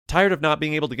Tired of not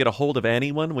being able to get a hold of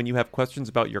anyone when you have questions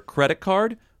about your credit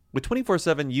card? With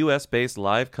 24/7 US-based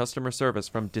live customer service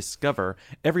from Discover,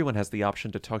 everyone has the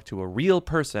option to talk to a real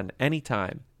person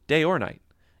anytime, day or night.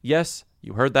 Yes,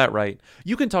 you heard that right.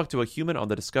 You can talk to a human on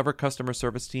the Discover customer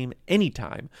service team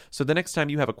anytime. So the next time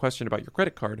you have a question about your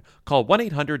credit card, call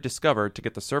 1-800-DISCOVER to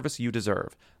get the service you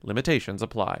deserve. Limitations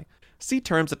apply. See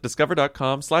terms at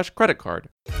discover.com/creditcard.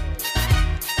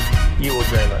 You or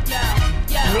Jayla?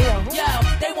 Yo,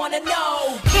 they wanna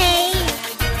know. Hey,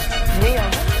 Mia.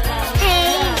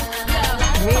 hey,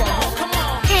 Mia. Come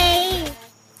on. hey.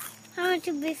 I want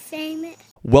to be famous.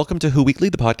 Welcome to Who Weekly,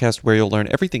 the podcast where you'll learn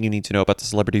everything you need to know about the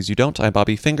celebrities you don't. I'm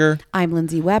Bobby Finger. I'm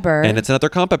Lindsay Weber. And it's another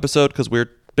comp episode because we've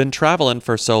been traveling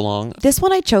for so long. This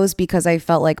one I chose because I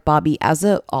felt like Bobby, as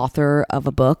an author of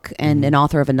a book and an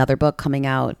author of another book coming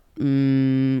out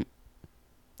anytime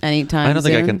I don't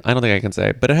think soon. I can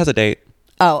say, but it has a date.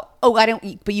 Oh, I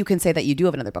don't. But you can say that you do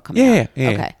have another book coming Yeah, out. yeah.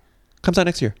 Okay. Comes out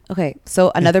next year. Okay.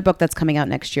 So another book that's coming out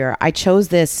next year. I chose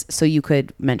this so you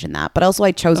could mention that, but also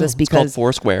I chose this It's called because.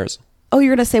 Four Squares. Oh,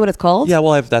 you're gonna say what it's called? Yeah,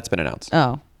 well, that's been announced.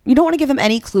 Oh, you don't want to give them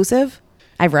any exclusive?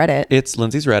 I've read it. It's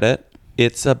Lindsay's read it.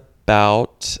 It's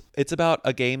about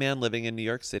a gay man living in New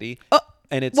York City.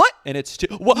 And it's what? And it's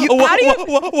How do you-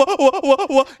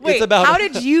 Wait, It's about how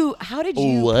did you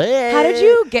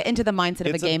get into the mindset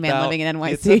of a gay man living in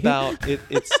NYC? It's about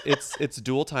it's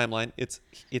dual timeline. It's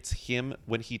him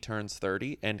when he turns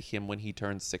 30 and him when he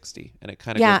turns 60, and it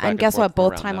kind of yeah. goes back And guess what? forth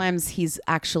Both around them. timelines, he's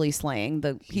actually slaying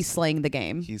the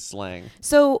game. He's slaying.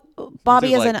 So Bobby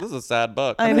Lindsay's is like, an this is a sad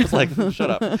book. I And I was know. like, shut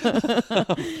up. It's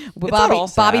not Bobby. all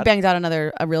sad. Bobby banged out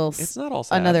It's not all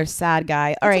sad. another sad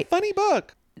guy. All right, It's a funny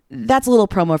book. that's a little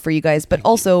promo for you guys, but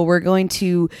also we're going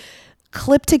to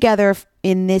clip together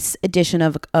in this edition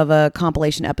of a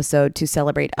compilation episode to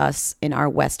celebrate us in our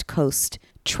West Coast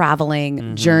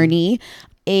traveling journey.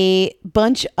 A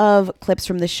bunch of clips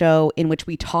from the show in which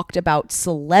we talked about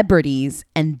celebrities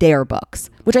and their books,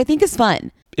 which I think is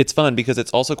fun. It's fun because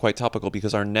it's also quite topical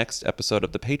because our next episode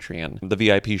of the Patreon, the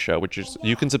VIP show, which is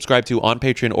you can subscribe to on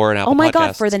Patreon or an Apple Oh my Podcasts,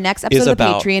 God, for the next is episode of the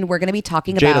about Patreon, we're going to be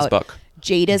talking Jada's about book.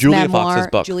 Jada's Julia memoir,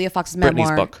 Fox's book. Julia Fox's Britney's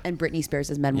memoir, book. and Britney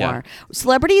Spears' memoir.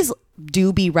 Celebrities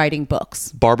do be writing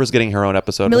books. Barbara's getting her own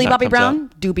episode. Millie when that Bobby comes Brown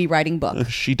out. do be writing books.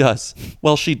 She does.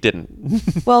 Well, she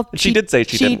didn't. Well, She did say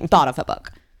she didn't. thought of a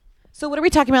book. So what are we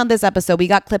talking about in this episode? We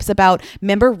got clips about,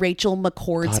 remember Rachel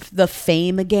McCord's The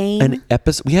Fame Game? An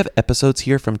episode. We have episodes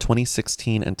here from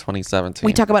 2016 and 2017.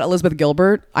 We talk about Elizabeth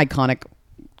Gilbert, iconic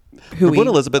Remember when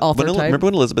Elizabeth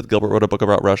type. Gilbert wrote a book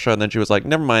about Russia and then she was like,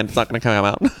 "Never mind, it's not going to come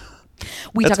out."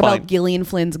 We That's talk fine. about Gillian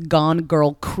Flynn's Gone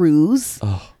Girl Cruise.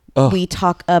 Oh. We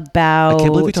talk about... I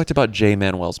can't believe we talked about Jay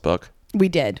Manuel's book. We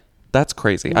did. That's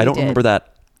crazy. I don't did. remember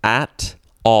that at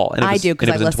all. And it I was, do because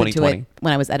and I it was in listened to it 2020.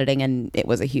 when I was editing and it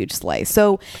was a huge slay.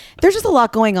 So there's just a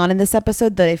lot going on in this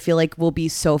episode that I feel like will be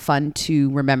so fun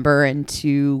to remember and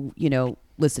to,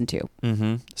 listen to.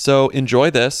 So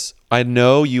enjoy this. I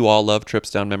know you all love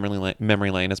trips down memory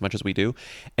lane as much as we do.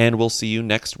 And we'll see you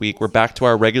next week. We're back to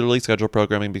our regularly scheduled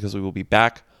programming because we will be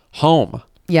back home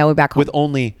Yeah, we're back home. with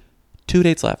only 2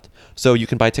 dates left. So you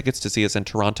can buy tickets to see us in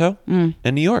Toronto and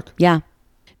New York. Yeah.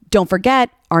 Don't forget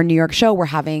our New York show. We're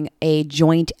having a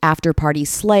joint after party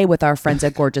sleigh with our friends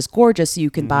at Gorgeous Gorgeous. So you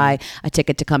can buy a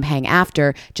ticket to come hang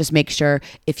after. Just make sure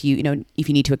if you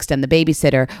need to extend the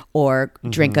babysitter or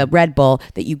drink a Red Bull,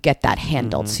 that you get that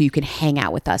handled so you can hang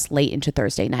out with us late into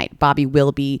Thursday night. Bobby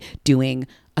will be doing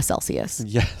a Celsius.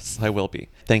 Yes, I will be.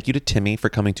 Thank you to Timmy for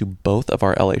coming to both of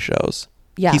our LA shows.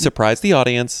 Yeah. He surprised the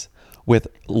audience with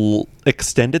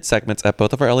extended segments at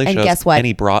both of our LA And shows. guess what? And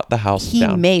he brought the house He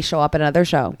down. may show up at another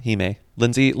show. He may.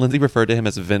 Lindsay referred to him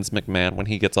as Vince McMahon when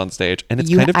he gets on stage, and it's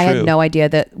kind of true. I had no idea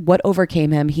that what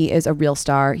overcame him. He is a real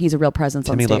star. He's a real presence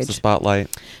Timmy on stage. loves the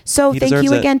spotlight. So He thank you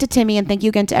deserves it. again to Timmy, and thank you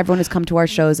again to everyone who's come to our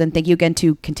shows, and thank you again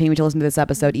to continuing to listen to this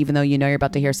episode, even though you're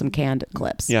about to hear some canned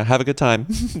clips. Yeah, have a good time.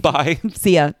 Bye.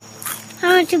 See ya.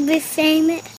 I want to be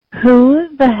famous.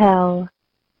 Who the hell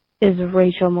is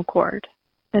Rachel McCord?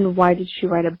 And why did she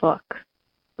write a book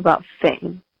about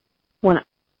fame when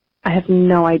I have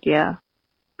no idea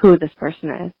who this person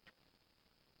is?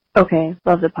 Okay,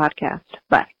 love the podcast.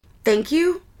 Bye. Thank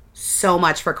you so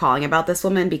much for calling about this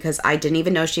woman because I didn't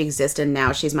even know she existed and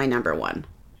now she's my number one.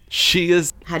 She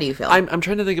is. How do you feel? I'm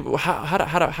trying to think of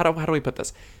how do we put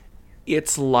this?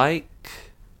 It's like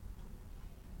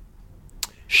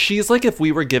she's like if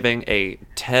we were giving a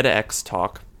TEDx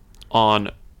talk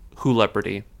on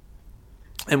Wholeperty,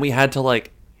 and we had to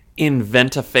like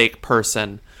invent a fake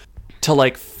person to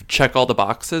like check all the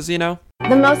boxes, The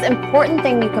most important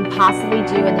thing you can possibly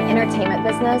do in the entertainment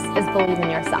business is believe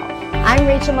in yourself. I'm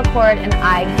Rachel McCord, and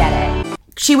I get it.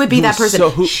 She would be that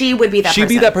person. She would be that person. She'd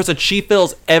be that person. She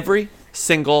fills every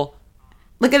single...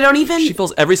 Like, she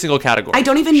fills every single category. I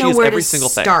don't even know where to thing.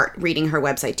 start reading her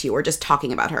website to you or just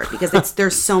talking about her because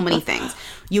there's so many things.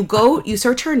 You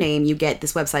search her name, you get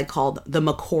this website called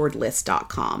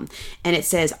themccordlist.com, and it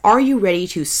says, "Are you ready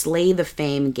to slay the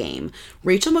fame game?"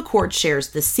 Rachel McCord shares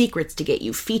the secrets to get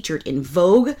you featured in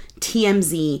Vogue,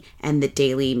 TMZ, and the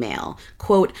Daily Mail.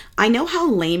 Quote, "I know how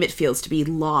lame it feels to be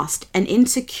lost and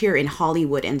insecure in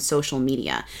Hollywood and social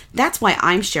media. That's why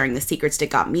I'm sharing the secrets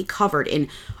that got me covered in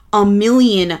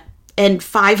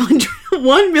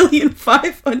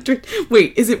 1,500,000.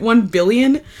 Wait, is it 1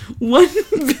 billion?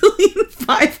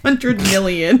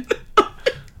 1,500,000,000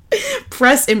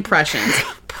 press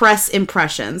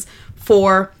impressions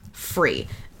for free."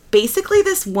 Basically,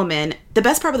 this woman, the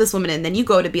best part of this woman, and then you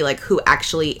go to be like, who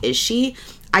actually is she?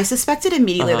 I suspected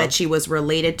immediately that she was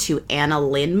related to Anna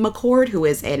Lynn McCord, who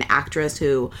is an actress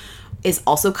who is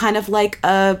also kind of like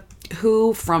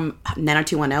who from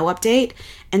 90210 Update.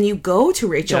 And you go to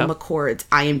Rachel McCord's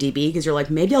IMDb because you're like,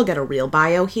 maybe I'll get a real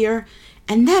bio here.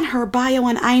 And then her bio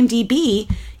on IMDb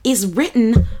is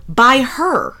written by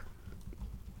her.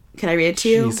 Can I read it to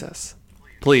you? Jesus.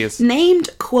 Please. Named,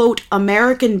 quote,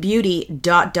 American Beauty ...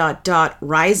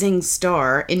 rising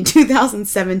star in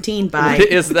 2017 by... What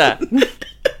is that?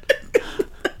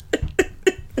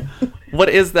 What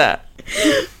is that?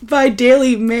 By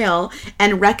Daily Mail,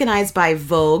 and recognized by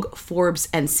Vogue, Forbes,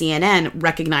 and CNN.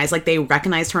 They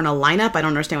recognized her in a lineup. I don't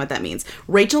understand what that means.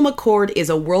 Rachel McCord is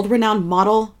a world-renowned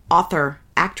model, author,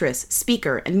 actress,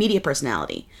 speaker, and media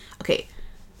personality. Okay,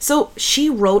 so she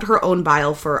wrote her own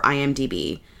bio for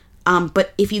IMDb.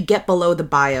 But if you get below the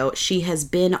bio, she has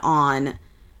been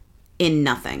in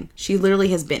nothing. She literally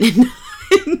has been in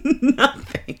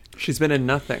nothing. She's been in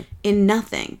nothing. In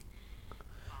nothing.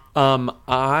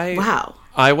 Wow.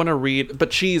 I want to read,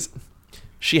 but she has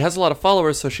a lot of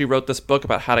followers, so she wrote this book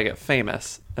about how to get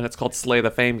famous, and it's called Slay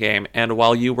the Fame Game. And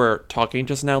while you were talking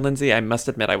just now, Lindsay, I must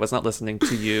admit I was not listening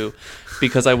to you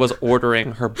because I was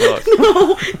ordering her book.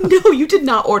 No, you did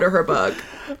not order her book.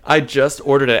 I just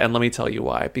ordered it, and let me tell you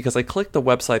why. Because I clicked the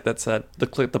website that said, the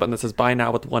button that says buy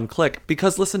now with one click,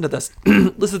 because listen to this.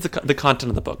 Listen to the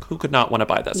content of the book. Who could not want to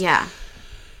buy this? Yeah.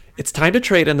 It's time to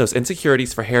trade in those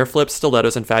insecurities for hair flips,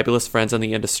 stilettos, and fabulous friends in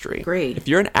the industry. Great. If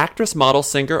you're an actress, model,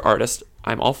 singer, artist,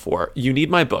 I'm all for. You need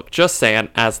my book, Just Saying,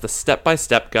 as the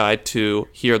step-by-step guide to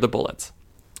here are the bullets.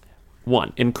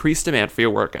 1. Increase demand for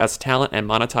your work as talent and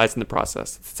monetize in the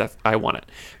process. I want it.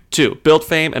 2. Build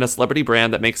fame and a celebrity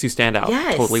brand that makes you stand out.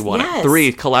 Yes, Totally want yes. it.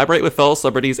 3. Collaborate with fellow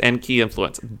celebrities and key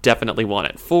influence. Definitely want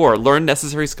it. 4. Learn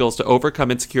necessary skills to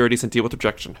overcome insecurities and deal with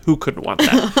rejection. Who couldn't want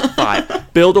that?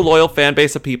 5. Build a loyal fan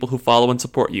base of people who follow and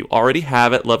support you. Already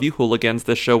have it. Love you, hooligans.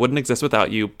 This show wouldn't exist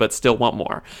without you, but still want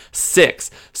more. 6.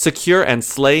 Secure and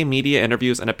slay media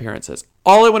interviews and appearances.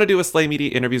 All I want to do is slay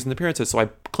media interviews and appearances, so I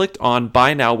clicked on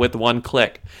buy now with one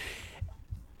click.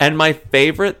 And my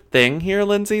favorite thing here,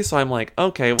 Lindsay, so I'm like,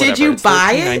 okay, whatever. Did you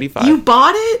buy it? You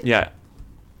bought it? Yeah.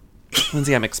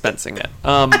 Lindsay, I'm expensing it.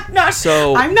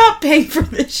 I'm not paying for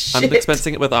this shit. I'm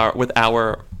expensing it with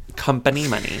our company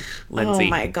money, Lindsay. Oh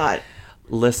my god.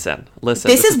 Listen.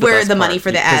 This is where the money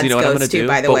for the ads goes to,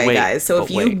 by the way, guys. So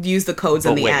if you use the codes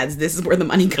in the ads, this is where the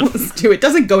money goes to. It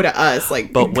doesn't go to us.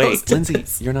 But wait,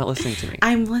 Lindsay, you're not listening to me.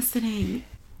 I'm listening.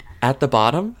 At the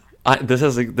bottom,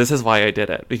 this is why I did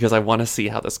it, because I want to see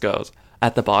how this goes.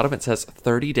 At the bottom, it says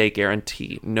 30-day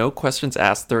guarantee. No questions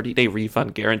asked, 30-day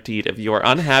refund guaranteed. If you are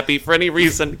unhappy for any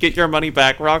reason, get your money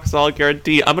back. Rock solid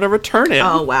guarantee. I'm going to return it.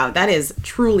 Oh, wow. That is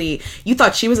truly... You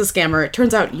thought she was a scammer. It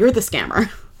turns out you're the scammer.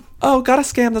 Oh, gotta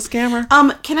scam the scammer.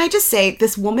 Can I just say,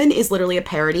 this woman is literally a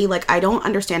parody. I don't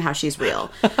understand how she's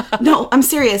real. No, I'm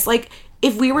serious.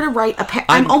 If we were to write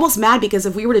I'm almost mad because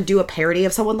if we were to do a parody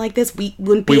of someone like this, we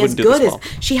wouldn't be as good as...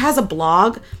 She has a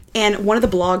blog, and one of the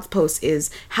blog posts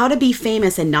is how to be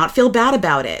famous and not feel bad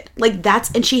about it.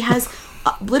 And she has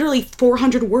literally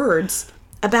 400 words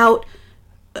about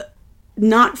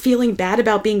not feeling bad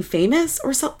about being famous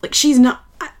or something. She's not...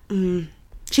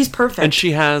 she's perfect. And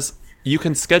she has... You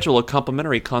can schedule a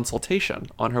complimentary consultation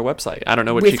on her website. I don't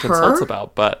know what she consults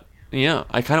about, but yeah,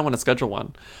 I kind of want to schedule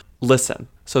one. Listen,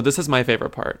 so this is my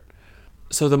favorite part.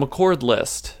 So the McCord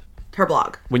List. Her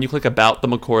blog. When you click about the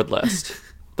McCord List,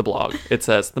 the blog, it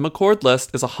says, the McCord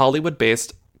List is a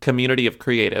Hollywood-based community of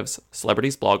creatives,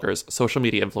 celebrities, bloggers, social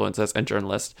media influencers, and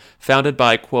journalists, founded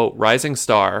by, quote, rising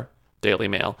star, Daily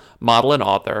Mail, model and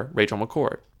author, Rachel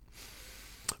McCord.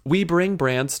 We bring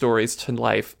brand stories to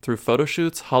life through photo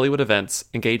shoots, Hollywood events,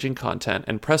 engaging content,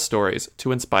 and press stories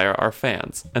to inspire our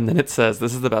fans. And then it says,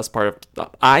 this is the best part of,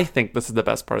 I think this is the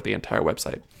best part of the entire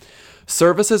website.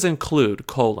 Services include,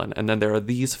 and then there are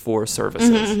these 4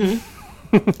 services.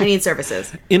 I need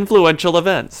services. Influential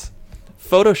events,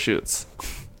 photo shoots,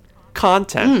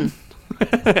 content,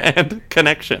 and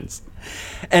connections.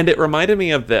 And it reminded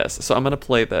me of this. So I'm going to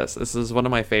play this. This is one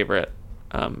of my favorite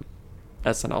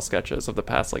SNL sketches of the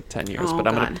past 10 years, but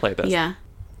I'm going to play this. Yeah.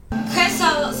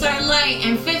 Crystals are light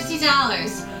and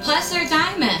 $50, plus they're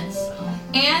diamonds.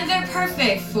 And they're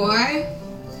perfect for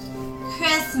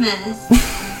Christmas,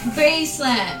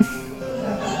 bracelet,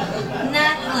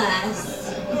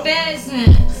 necklace,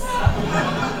 business,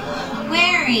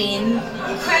 wearing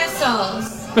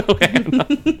crystals.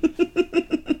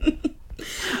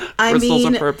 Crystals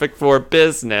are perfect for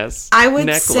business. I would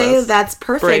necklace, say that's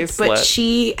perfect, but bracelet.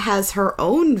 she has her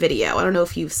own video. I don't know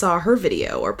if you saw her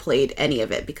video or played any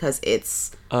of it because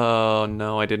it's... Oh,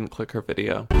 no, I didn't click her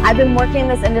video. I've been working in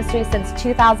this industry since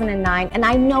 2009, and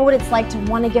I know what it's like to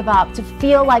want to give up, to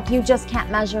feel like you just can't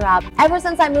measure up. Ever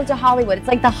since I moved to Hollywood, it's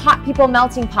like the hot people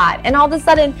melting pot, and all of a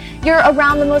sudden, you're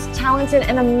around the most talented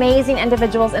and amazing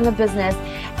individuals in the business,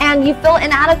 and you feel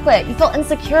inadequate, you feel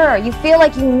insecure, you feel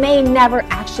like you may never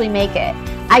actually make it.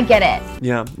 I get it.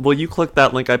 Yeah. Well, you click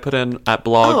that link I put in at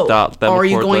blog.themcordlist.com. are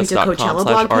you going to Coachella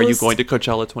blog Are you post? going to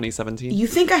Coachella 2017? You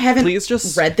think I haven't Please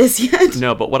just read this yet?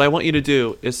 No, but what I want you to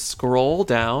do is scroll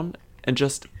down and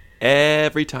just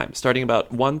every time, starting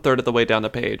about 1/3 of the way down the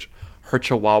page, her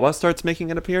chihuahua starts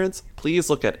making an appearance. Please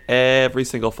look at every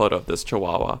single photo of this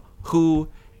chihuahua. Who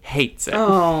hates it?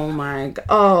 Oh my god.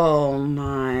 Oh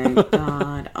my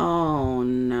god. Oh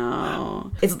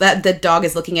no. It's that the dog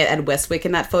is looking at Ed Westwick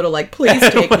in that photo like, please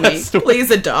take me. Westwick. Please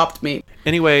adopt me.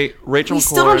 Anyway, Rachel We McCord,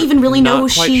 still don't even really know who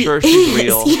not quite she sure is. she's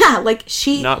real. Yeah, like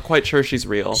she... Not quite sure she's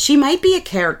real. She might be a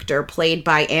character played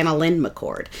by Anna Lynn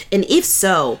McCord. And if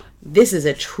so, this is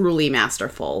a truly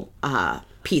masterful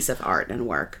piece of art and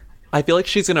work. I feel like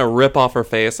she's going to rip off her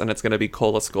face and it's going to be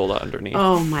Cola Scola underneath.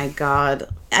 Oh my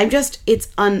god. This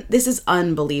is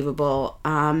unbelievable.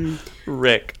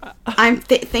 Rick.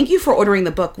 Thank you for ordering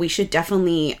the book. We should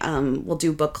definitely, we'll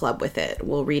do book club with it.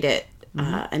 We'll read it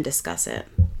and discuss it.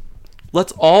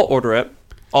 Let's all order it.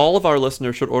 All of our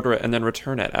listeners should order it and then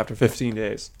return it after 15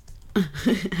 days.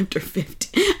 After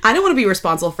 50. I don't want to be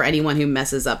responsible for anyone who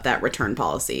messes up that return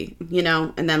policy,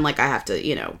 and then I have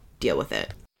to, deal with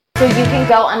it. So you can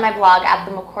go on my blog at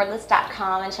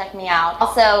themcordlist.com and check me out.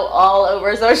 Also all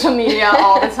over social media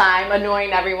all the time,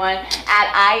 annoying everyone, at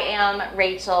I am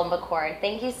Rachel McCord.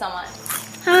 Thank you so much.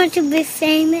 I want to be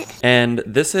famous. And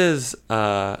this is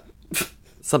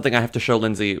something I have to show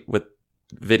Lindsay with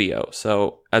video.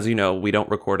 So, as you know, we don't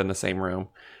record in the same room.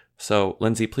 So,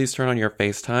 Lindsay, please turn on your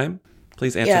FaceTime.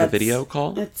 Please answer the video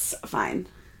call. It's fine.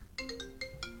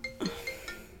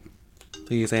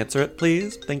 Please answer it,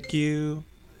 please. Thank you.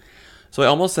 So I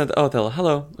almost sent... Oh,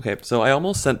 hello. Okay, so I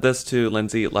almost sent this to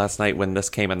Lindsay last night when this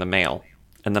came in the mail.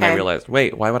 And then I realized,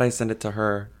 wait, why would I send it to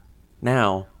her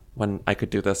now when I could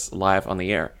do this live on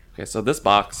the air? Okay, so this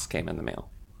box came in the mail.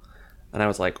 And I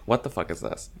was like, what the fuck is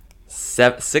this?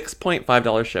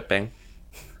 $6.5 shipping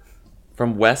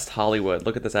from West Hollywood.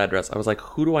 Look at this address. I was like,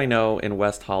 who do I know in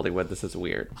West Hollywood? This is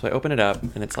weird. So I open it up,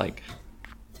 and it's like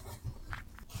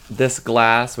this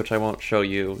glass, which I won't show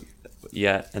you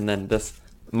yet, and then this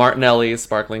Martinelli's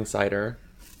sparkling cider.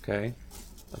 Okay.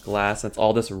 A glass. It's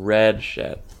all this red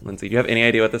shit. Lindsay, do you have any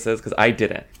idea what this is? Because I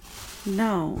didn't.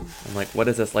 No. I'm like, what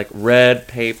is this? Like red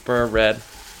paper, red.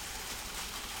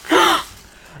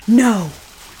 No.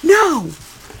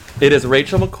 It is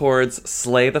Rachel McCord's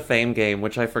Slay the Fame game,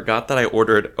 which I forgot that I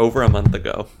ordered over a month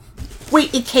ago.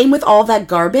 Wait, it came with all that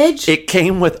garbage? It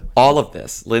came with all of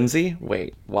this. Lindsay,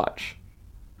 wait, watch.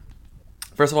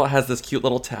 First of all, it has this cute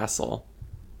little tassel.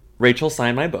 Rachel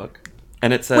signed my book,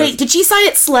 and it says... Wait, did she sign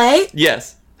it Slay?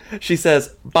 Yes. She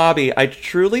says, Bobby, I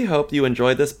truly hope you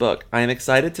enjoyed this book. I am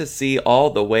excited to see all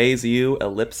the ways you,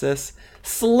 ellipsis,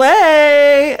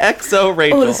 slay! XO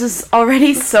Rachel. Oh, this is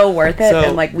already so worth it,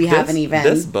 and we haven't even...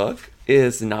 This book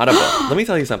is not a book. Let me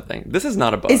tell you something. This is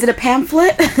not a book. Is it a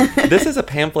pamphlet? This is a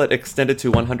pamphlet extended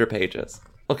to 100 pages.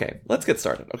 Okay, let's get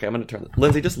started. Okay, I'm going to turn this.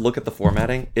 Lindsay, just look at the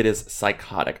formatting. It is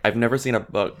psychotic. I've never seen a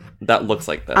book that looks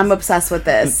like this. I'm obsessed with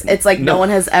this. It's like no one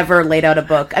has ever laid out a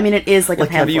book. I mean, it is like a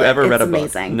pamphlet. Have you ever read a book?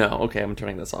 Amazing. No. Okay, I'm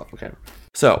turning this off. Okay.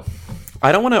 So,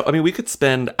 I don't want to... I mean, we could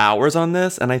spend hours on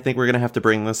this, and I think we're going to have to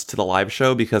bring this to the live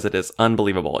show because it is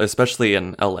unbelievable, especially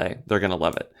in LA. They're going to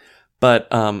love it. But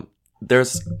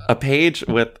there's a page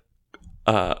with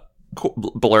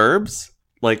blurbs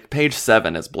Like page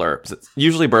 7 is blurbs. It's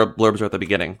usually blurbs are at the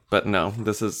beginning, but no,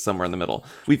 this is somewhere in the middle.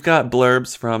 We've got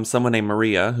blurbs from someone named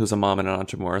Maria, who's a mom and an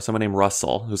entrepreneur, someone named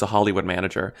Russell, who's a Hollywood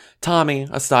manager, Tommy,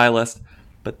 a stylist.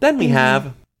 But then we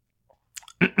have...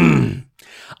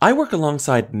 I work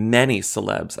alongside many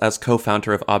celebs as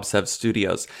co-founder of Obsev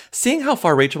Studios. Seeing how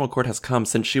far Rachel McCord has come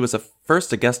since she was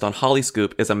first a guest on Holly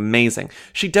Scoop is amazing.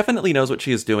 She definitely knows what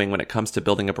she is doing when it comes to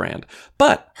building a brand.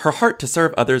 But her heart to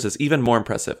serve others is even more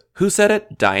impressive. Who said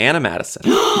it? Diana Madison.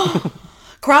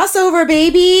 Crossover,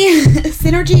 baby!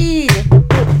 Synergy!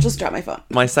 Just drop my phone.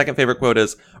 My second favorite quote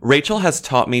is, Rachel has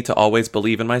taught me to always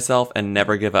believe in myself and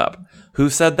never give up. Who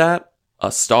said that?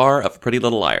 A star of Pretty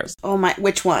Little Liars. Oh my,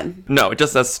 which one? No, it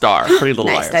just says star, Pretty Little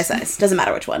Liars. Nice. Doesn't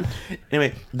matter which one.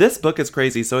 Anyway, this book is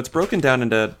crazy. So it's broken down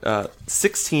into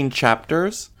 16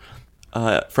 chapters.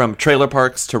 From trailer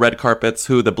parks to red carpets,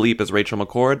 who the bleep is Rachel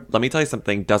McCord. Let me tell you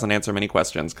something, doesn't answer many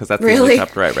questions, because that's the only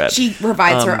chapter I read. She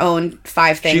provides her own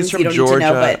 5 things she's from you don't Georgia. need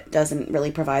to know, but doesn't really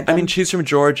provide them. I mean, she's from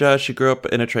Georgia. She grew up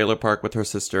in a trailer park with her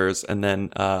sisters, and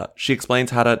then she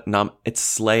explains how to it's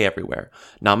slay everywhere.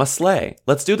 Namaslay.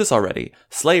 Let's do this already.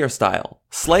 Slay your style.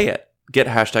 Slay it. Get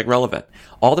hashtag relevant.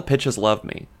 All the pitches love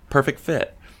me. Perfect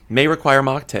fit. May require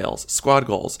mocktails, squad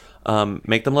goals,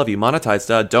 make them love you.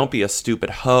 Monetize, don't be a stupid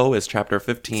hoe is chapter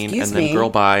 15. Excuse and then me. Girl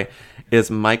Bye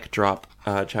is mic drop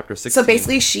chapter 16. So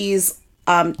basically she's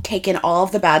taken all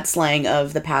of the bad slang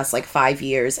of the past 5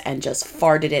 years and just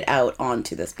farted it out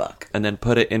onto this book. And then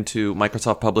put it into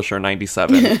Microsoft Publisher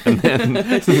 97 and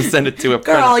then send it to a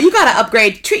Girl, you gotta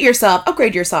upgrade. Treat yourself.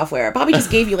 Upgrade your software. Bobby just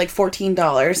gave you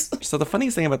 $14. So the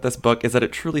funniest thing about this book is that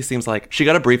it truly seems like she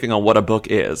got a briefing on what a book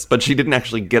is, but she didn't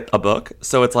actually get a book.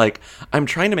 So it's like, I'm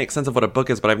trying to make sense of what a book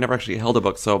is, but I've never actually held a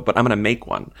book, but I'm going to make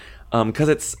one. Because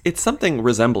it's something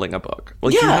resembling a book.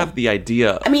 Like, you have the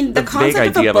idea. I mean, the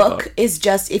concept of a book is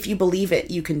just, if you believe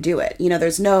it, you can do it.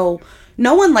 There's no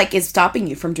one is stopping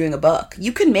you from doing a book.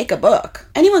 You can make a book.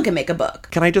 Anyone can make a book.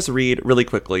 Can I just read really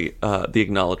quickly the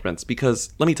acknowledgments?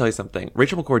 Because let me tell you something.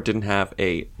 Rachel McCord didn't have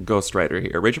a ghostwriter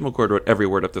here. Rachel McCord wrote every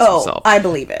word of this herself. I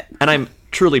believe it. And I'm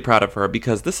truly proud of her,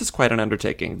 because this is quite an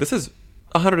undertaking. This is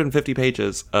 150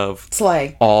 pages of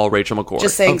slay. All Rachel McCord.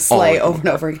 Just saying slay over and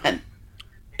over again.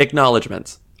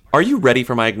 Acknowledgements. Are you ready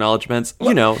for my acknowledgements?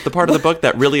 The part of the book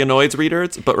that really annoys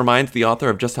readers, but reminds the author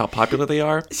of just how popular they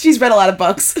are. She's read a lot of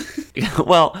books.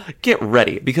 Well, get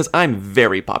ready, because I'm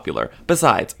very popular.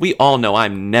 Besides, we all know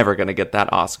I'm never going to get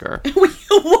that Oscar.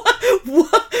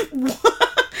 What?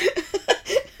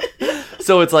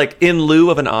 So it's like, in lieu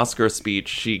of an Oscar speech,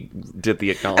 she did the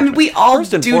acknowledgement. I mean, we all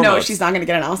First and do foremost, know she's not going to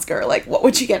get an Oscar. What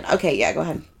would she get? Okay, yeah, go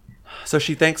ahead. So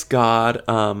she thanks God.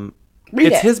 Read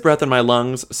it's it. his breath in my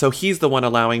lungs, so he's the one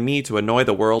allowing me to annoy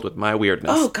the world with my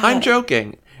weirdness. Oh, God. I'm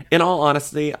joking. In all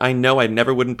honesty, I know I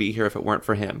never wouldn't be here if it weren't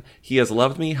for him. He has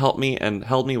loved me, helped me, and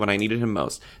held me when I needed him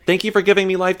most. Thank you for giving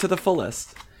me life to the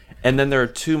fullest. And then there are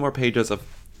 2 more pages of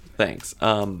thanks.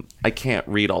 I can't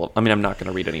read all of... I'm not going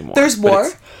to read anymore. There's more?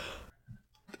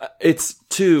 It's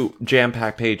 2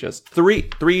 jam-packed pages.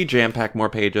 3 jam-packed more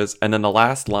pages. And then the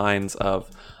last lines of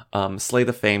Slay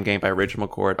the Fame Game by Rachel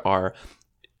McCord are...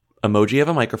 emoji of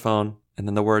a microphone, and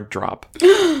then the word drop.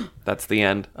 That's the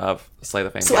end of Slay the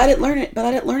Fame So Game. I didn't learn it, but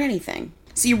I didn't learn anything.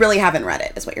 So you really haven't read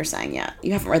it, is what you're saying, yeah?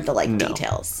 You haven't read the,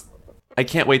 details. I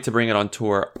can't wait to bring it on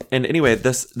tour. And anyway,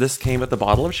 this came with a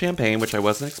bottle of champagne, which I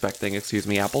wasn't expecting,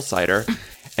 apple cider,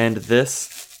 and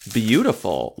this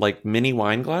beautiful, mini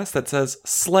wine glass that says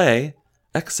Slay,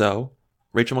 XO,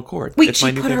 Rachel McCord. Wait, It's she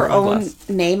my new put her favorite wine own glass.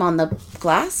 name on the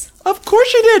glass? Of course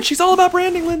she did! She's all about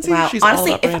branding, Lindsay. Wow. She's all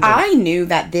Honestly, about if branding. I knew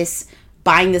that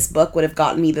buying this book would have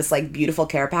gotten me this beautiful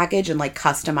care package and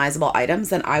customizable items,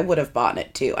 then I would have bought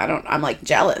it too. I'm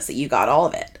jealous that you got all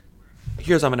of it.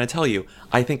 Here's what I'm going to tell you.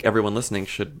 I think everyone listening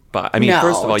should buy. No,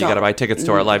 First of all, you got to don't. buy tickets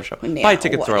to our live show. No, Buy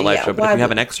tickets to our live yeah, show. But why if you have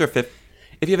would-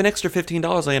 an extra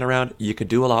 $15 laying around, you could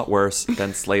do a lot worse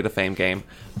than Slay the Fame Game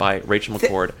by Rachel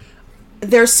McCord.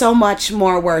 There's so much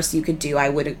more worse you could do. I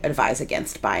would advise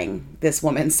against buying this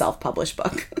woman's self-published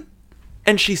book.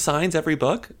 And she signs every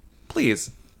book.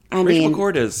 Please. I Rachel mean-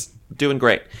 McCord is doing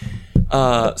great.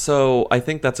 So I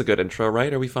think that's a good intro,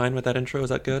 right? Are we fine with that intro? Is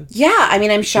that good? Yeah,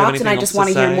 I'm shocked and anything I else just to want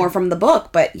to hear say? more from the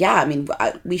book. But yeah,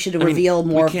 we should reveal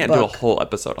more of We the can't do a book. whole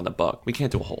episode on the book. We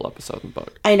can't do a whole episode on the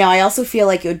book. I know. I also feel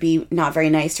like it would be not very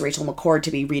nice to Rachel McCord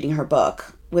to be reading her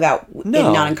book without and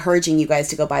not encouraging you guys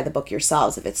to go buy the book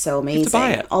yourselves if it's so amazing.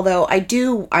 buy it. Although I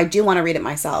do want to read it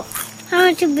myself. I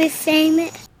want to be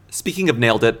famous. Speaking of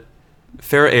nailed it,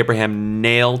 Farrah Abraham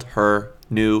nailed her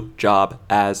new job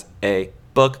as a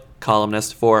book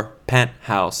columnist for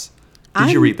Penthouse.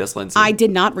 Did you read this, Lindsay? I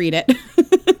did not read it.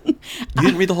 You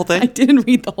didn't read the whole I thing? didn't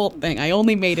read the whole thing. I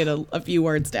only made it a few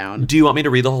words down. Do you want me to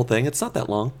read the whole thing? It's not that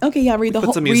long. Okay, yeah, read the Put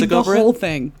whole. some music read the over it? whole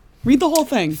thing. Read the whole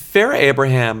thing. Farrah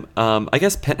Abraham, I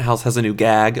guess Penthouse has a new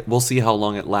gag. We'll see how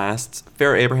long it lasts.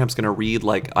 Farrah Abraham's going to read,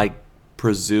 like, I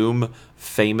presume,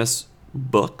 famous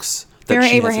books that Farrah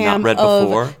she Abraham has not read of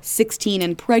before. 16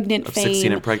 and Pregnant Of fame.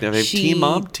 16 and Pregnant fame. She- Teen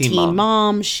Mom? Teen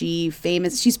Mom.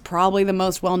 She's probably the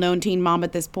most well-known teen mom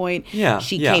at this point. Yeah,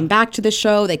 She yeah. came back to the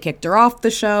show. They kicked her off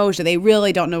the show. So they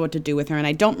really don't know what to do with her. And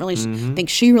I don't really think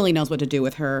she really knows what to do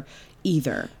with her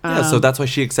either. Yeah, so that's why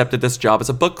she accepted this job as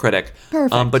a book critic.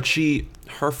 Perfect.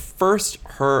 But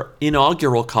her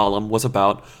inaugural column was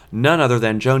about none other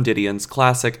than Joan Didion's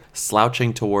classic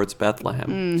Slouching Towards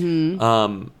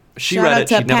Bethlehem. She Shout read out it.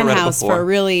 to She'd never read it Penthouse before. for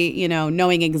really,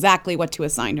 knowing exactly what to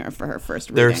assign her for her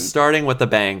first They're reading. starting with a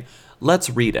bang. Let's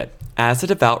read it. As a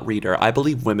devout reader, I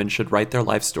believe women should write their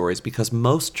life stories because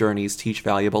most journeys teach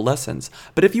valuable lessons.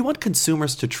 But if you want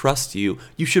consumers to trust you,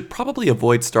 you should probably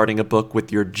avoid starting a book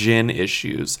with your gin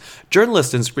issues.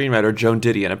 Journalist and screenwriter Joan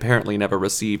Didion apparently never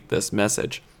received this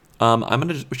message.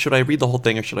 Should I read the whole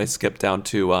thing or should I skip down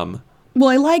to Well,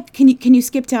 I like. Can you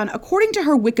skip down? According to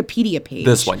her Wikipedia page,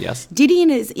 this one? Yes. Didion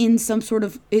is in some sort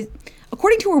of.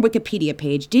 According to her Wikipedia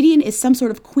page, Didion is some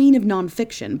sort of queen of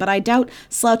nonfiction, but I doubt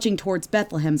Slouching Towards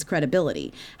Bethlehem's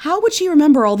credibility. How would she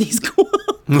remember all these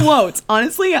quotes?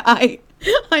 Honestly,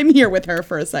 I'm here with her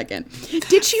for a second.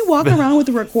 Did she walk around with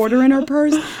a recorder in her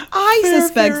purse? I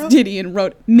suspect Didion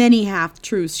wrote many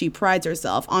half-truths. She prides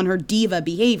herself on her diva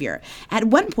behavior. At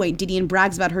one point, Didion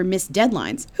brags about her missed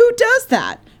deadlines. Who does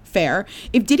that? Fair.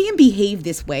 If Didion behaved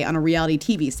this way on a reality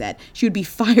TV set, she would be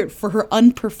fired for her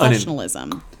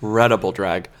unprofessionalism. Incredible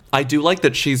drag. I do like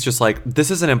that she's just like,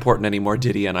 this isn't important anymore,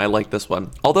 Didion. I like this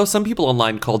one. Although some people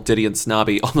online called Didion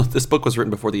snobby, although this book was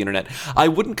written before the internet, I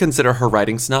wouldn't consider her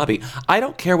writing snobby. I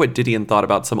don't care what Didion thought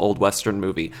about some old Western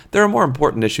movie. There are more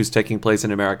important issues taking place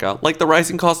in America, like the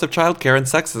rising cost of childcare and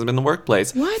sexism in the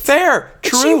workplace. What? Fair.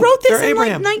 True. She wrote this Farrah in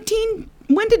Abraham. like 19...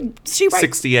 When did she write?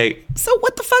 68. So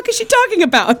what the fuck is she talking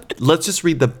about? Let's just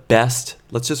read the best.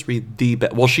 Let's just read the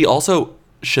best. Well, she also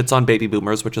shits on baby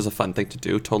boomers, which is a fun thing to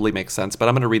do. Totally makes sense. But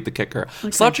I'm going to read the kicker.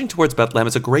 Okay. Slouching Towards Bethlehem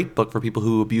is a great book for people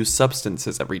who abuse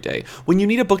substances every day. When you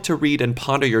need a book to read and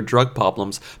ponder your drug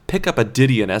problems, pick up a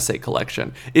Didion essay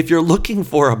collection. If you're looking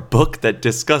for a book that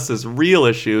discusses real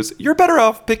issues, you're better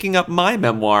off picking up my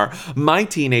memoir, My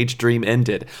Teenage Dream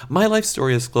Ended. My life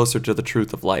story is closer to the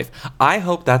truth of life. I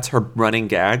hope that's her running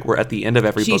gag, where at the end of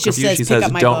every book review, she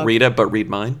says, don't read it, but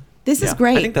read mine. This is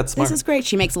great. I think that's smart. This is great.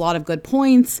 She makes a lot of good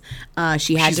points.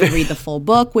 She had to read the full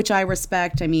book, which I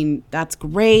respect. I mean, that's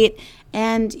great.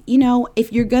 And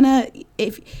if you're gonna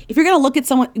look at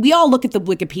someone, we all look at the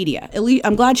Wikipedia. At least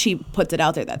I'm glad she puts it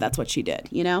out there that that's what she did.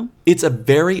 It's a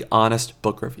very honest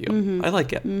book review. Mm-hmm. I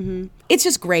like it. Mm-hmm. It's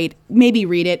just great. Maybe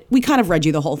read it. We kind of read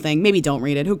you the whole thing. Maybe don't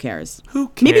read it. Who cares? Who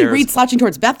cares? Maybe read Slouching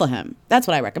Towards Bethlehem. That's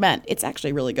what I recommend. It's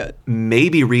actually really good.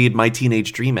 Maybe read My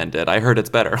Teenage Dream Ended. I heard it's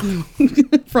better.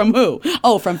 From who?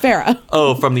 Oh, from Farrah.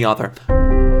 Oh, from the author.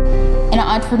 In an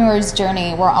entrepreneur's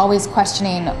journey, we're always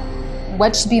questioning,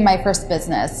 what should be my first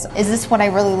business? Is this what I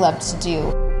really love to do?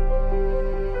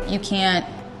 You can't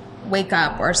wake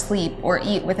up or sleep or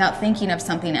eat without thinking of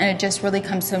something, and it just really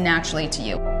comes so naturally to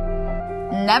you.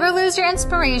 Never lose your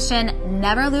inspiration,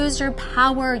 never lose your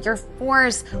power, your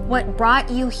force, what brought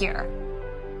you here.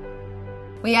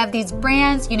 We have these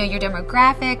brands, your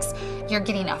demographics, you're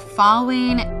getting a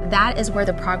following. That is where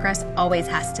the progress always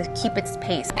has to keep its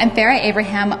pace. I'm Farrah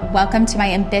Abraham. Welcome to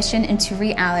my Ambition into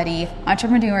Reality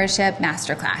Entrepreneurship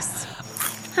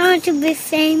Masterclass. I want to be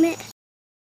famous.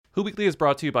 Who Weekly is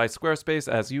brought to you by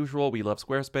Squarespace. As usual, we love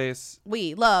Squarespace.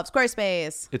 We love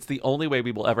Squarespace. It's the only way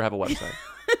we will ever have a website.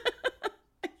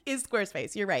 Is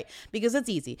Squarespace. You're right. Because it's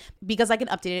easy. Because I can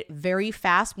update it very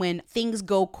fast when things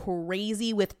go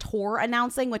crazy with Tor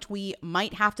announcing, which we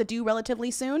might have to do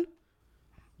relatively soon.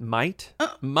 Might?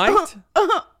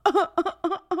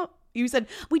 You said,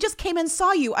 we just came and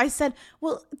saw you. I said,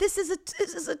 well, this is a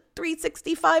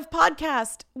 365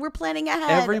 podcast. We're planning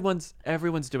ahead.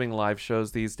 Everyone's doing live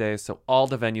shows these days, so all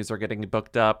the venues are getting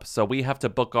booked up. So we have to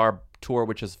book our tour,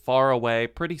 which is far away,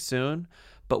 pretty soon.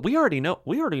 But we already know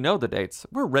the dates.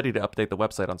 We're ready to update the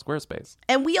website on Squarespace.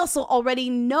 And we also already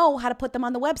know how to put them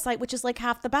on the website, which is like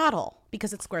half the battle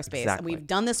because it's Squarespace. Exactly. And we've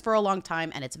done this for a long time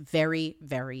and it's very,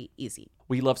 very easy.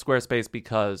 We love Squarespace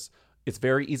because It's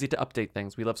very easy to update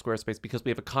things. We love Squarespace because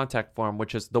we have a contact form,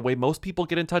 which is the way most people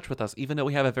get in touch with us. Even though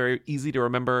we have a very easy to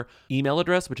remember email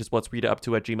address, which is what's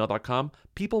readitup2@gmail.com,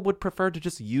 people would prefer to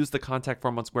just use the contact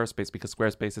form on Squarespace because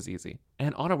Squarespace is easy.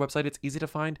 And on our website, it's easy to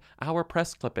find our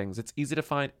press clippings. It's easy to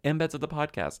find embeds of the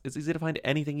podcast. It's easy to find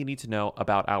anything you need to know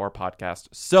about our podcast.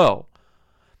 So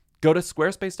go to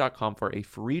squarespace.com for a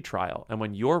free trial. And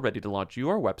when you're ready to launch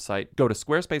your website, go to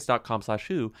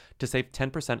squarespace.com/who to save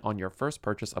 10% on your first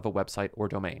purchase of a website or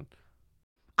domain.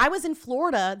 I was in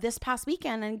Florida this past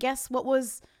weekend, and guess what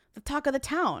was the talk of the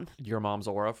town? Your mom's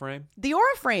Aura frame? The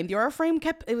Aura frame. The Aura frame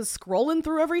it was scrolling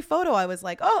through every photo. I was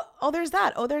like, oh, there's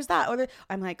that. Oh, there's that.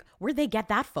 I'm like, where'd they get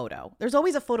that photo? There's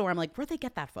always a photo where I'm like, where'd they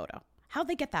get that photo? How'd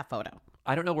they get that photo?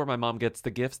 I don't know where my mom gets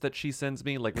the gifts that she sends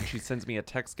me. Like when she sends me a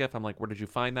text gift, I'm like, where did you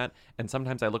find that? And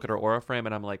sometimes I look at her Aura frame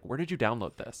and I'm like, where did you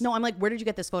download this? No, I'm like, where did you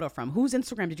get this photo from? Whose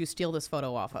Instagram did you steal this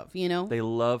photo off of? You know? They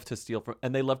love to steal from,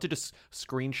 and they love to just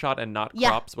screenshot and not Yeah.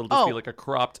 crop. So it'll just be like a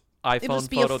cropped It'll iPhone just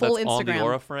be photo a full that's Instagram. on the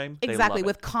Aura frame. They Exactly, love it.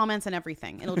 with comments and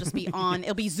everything. It'll just be on.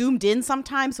 It'll be zoomed in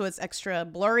sometimes, so it's extra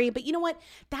blurry. But you know what?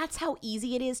 That's how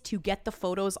easy it is to get the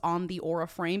photos on the Aura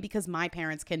frame because my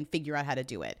parents can figure out how to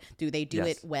do it. Do they do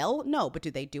it well? No, but do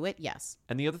they do it? Yes.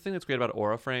 And the other thing that's great about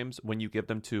Aura frames, when you give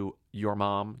them to your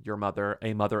mom, your mother,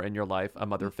 a mother in your life, a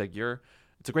mother figure,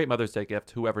 it's a great Mother's Day gift,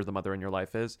 whoever the mother in your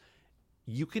life is,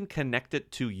 you can connect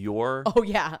it to your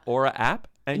Aura app.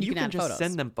 And you can add just photos.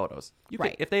 send them photos. You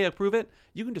Right. can, if they approve it,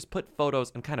 you can just put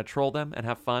photos and kind of troll them and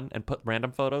have fun and put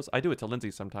random photos. I do it to Lindsay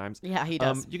sometimes. Yeah, he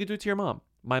does. You can do it to your mom.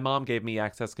 My mom gave me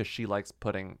access because she likes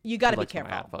putting. You got to she be likes when I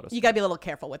careful. add photos. You got to be a little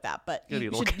careful with that, but Gotta be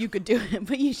a little you could do it.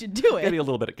 But you should do Gotta it. be a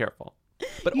little bit careful.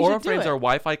 But You Aura should do frames it. are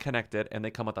Wi-Fi connected and they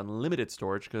come with unlimited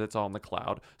storage because it's all in the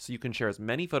cloud. So you can share as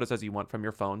many photos as you want from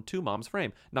your phone to mom's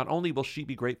frame. Not only will she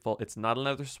be grateful it's not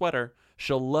another sweater,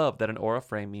 she'll love that an Aura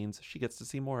frame means she gets to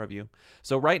see more of you.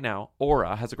 So right now,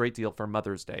 Aura has a great deal for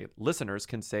Mother's Day. Listeners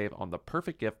can save on the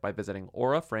perfect gift by visiting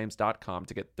auraframes.com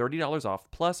to get $30 off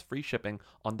plus free shipping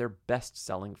on their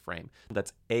best-selling frame.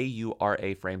 That's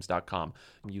auraframes.com.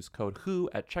 Use code WHO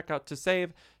at checkout to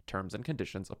save. Terms and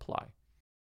conditions apply.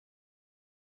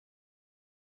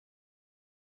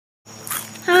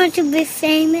 I want to be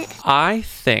famous. I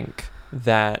think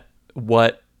that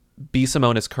what B.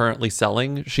 Simone is currently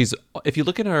selling, if you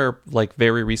look at her like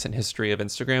very recent history of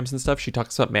Instagrams and stuff, she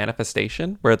talks about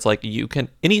manifestation, where it's like you can,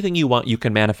 anything you want, you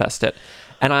can manifest it.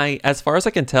 And as far as I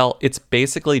can tell, it's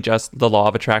basically just the law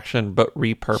of attraction, but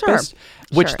repurposed,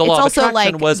 which the law of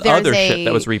attraction was other shit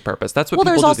that was repurposed. That's what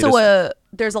people do.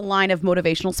 There's a line of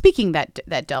motivational speaking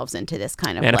that delves into this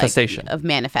kind of manifestation of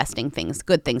manifesting things,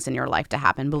 good things in your life to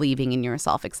happen, believing in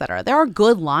yourself, etc. There are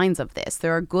good lines of this.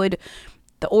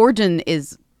 The origin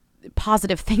is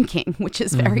positive thinking, which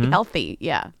is very healthy.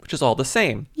 Yeah. Which is all the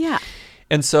same. Yeah.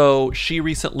 And so she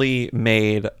recently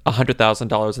made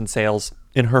 $100,000 in sales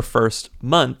in her first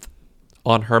month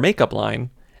on her makeup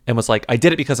line and was like, I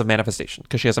did it because of manifestation,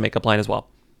 because she has a makeup line as well.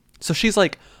 So she's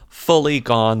like fully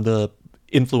gone the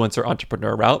influencer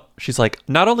entrepreneur route. She's like,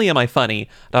 not only am I funny,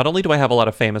 not only do I have a lot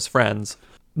of famous friends,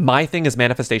 my thing is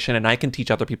manifestation and I can teach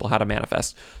other people how to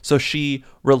manifest. So she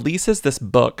releases this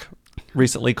book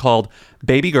recently called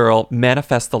Baby Girl,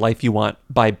 Manifest the Life You Want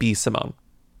by B. Simone.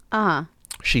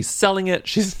 She's selling it.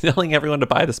 She's telling everyone to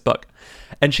buy this book.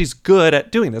 And she's good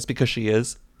at doing this because she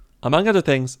is, among other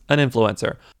things, an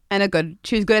influencer. And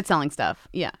she's good at selling stuff.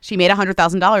 Yeah. She made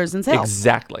 $100,000 in sales.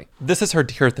 Exactly. This is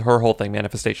her whole thing,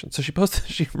 manifestation. So she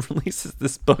releases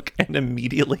this book and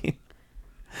immediately,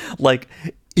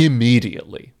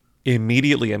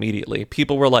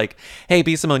 people were like, hey,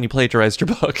 B. Simone, you plagiarized your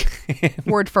book.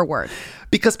 Word for word.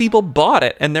 Because people bought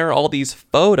it and there are all these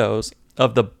photos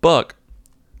of the book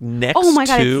next to... Oh my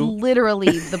God, it's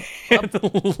literally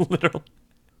literally.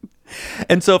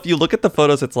 And so if you look at the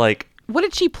photos, it's like... What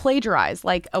did she plagiarize?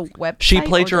 Like a website? She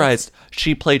plagiarized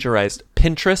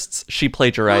Pinterests. She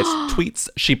plagiarized tweets.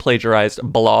 She plagiarized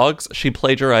blogs. She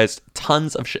plagiarized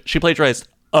tons of shit. She plagiarized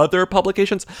other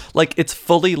publications. Like, it's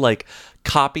fully like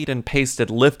copied and pasted,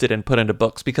 lifted and put into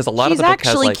books, because a lot of the book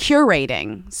has like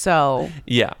curating. So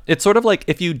yeah, it's sort of like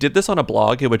if you did this on a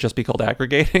blog, it would just be called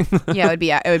aggregating. Yeah,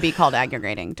 it would be called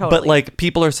aggregating. Totally. But like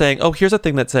people are saying, oh, here's a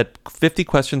thing that said 50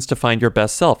 questions to find your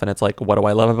best self, and it's like, what do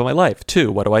I love about my life?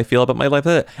 2, what do I feel about my life?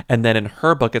 And then in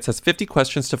her book, it says 50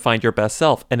 questions to find your best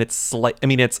self, and it's like, I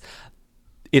mean, it's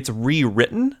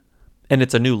rewritten and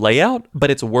it's a new layout,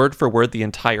 but it's word for word the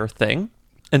entire thing.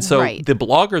 And so the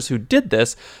bloggers who did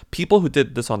this, people who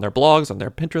did this on their blogs, on their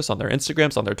Pinterest, on their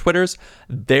Instagrams, on their Twitters,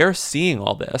 they're seeing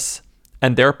all this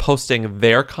and they're posting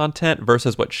their content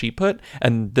versus what she put.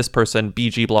 And this person,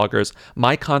 BG Bloggers,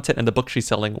 my content and the book she's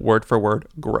selling, word for word,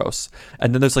 gross.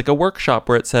 And then there's like a workshop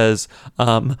where it says,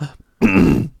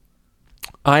 I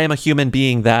am a human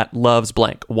being that loves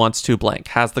blank, wants to blank,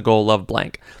 has the goal of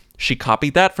blank. She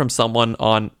copied that from someone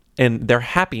in their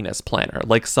happiness planner,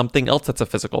 like something else that's a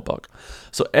physical book.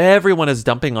 So everyone is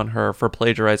dumping on her for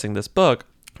plagiarizing this book.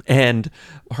 And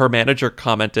her manager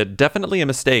commented, definitely a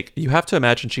mistake. You have to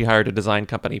imagine she hired a design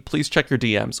company. Please check your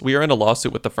DMs. We are in a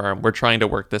lawsuit with the firm. We're trying to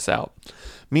work this out.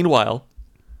 Meanwhile,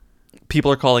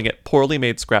 people are calling it poorly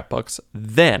made scrapbooks.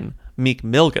 Then Meek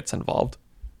Mill gets involved,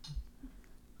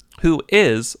 who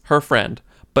is her friend,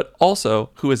 but also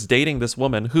who is dating this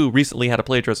woman who recently had a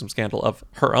plagiarism scandal of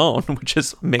her own, which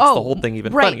makes the whole thing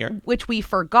even funnier. Which we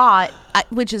forgot,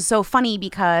 which is so funny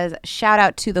because shout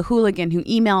out to the hooligan who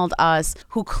emailed us,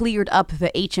 who cleared up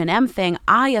the H&M thing.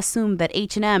 I assumed that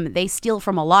H&M, they steal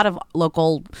from a lot of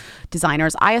local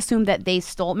designers. I assumed that they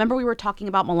stole. Remember we were talking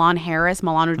about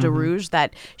Milano de Rouge,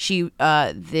 that she,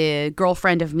 the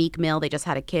girlfriend of Meek Mill, they just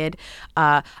had a kid.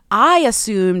 I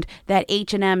assumed that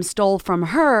H&M stole from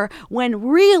her when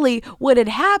really what had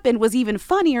happened was even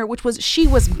funnier, which was she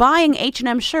was buying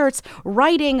H&M shirts,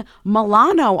 writing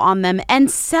Milano on them and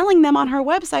selling them on her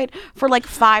website for like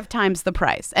 5 times the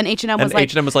price. And H&M was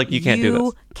like, you can't do this.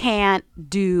 You can't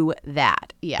do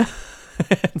that. Yeah.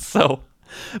 And so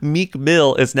Meek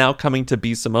Mill is now coming to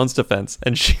B. Simone's defense,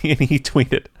 and he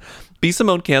tweeted, B.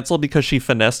 Simone canceled because she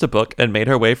finessed a book and made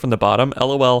her way from the bottom.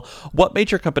 LOL. What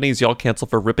major companies y'all cancel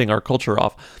for ripping our culture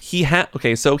off?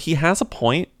 So he has a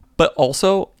point. But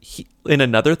also, in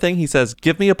another thing, he says,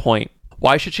 give me a point.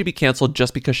 Why should she be canceled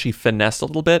just because she finessed a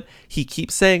little bit? He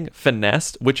keeps saying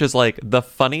finessed, which is like the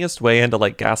funniest way into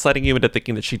like gaslighting you into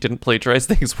thinking that she didn't plagiarize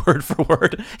things word for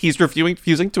word. He's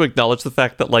refusing to acknowledge the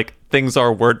fact that like things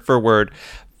are word for word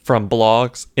from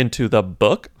blogs into the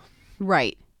book.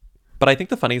 Right. But I think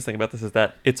the funniest thing about this is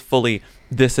that it's fully,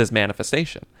 this is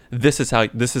manifestation. This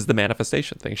is the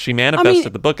manifestation thing. She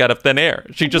manifested the book out of thin air.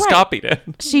 She just copied it.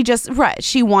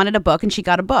 She wanted a book and she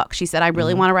got a book. She said, I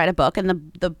really want to write a book.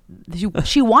 And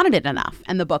she wanted it enough.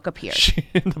 And the book appeared.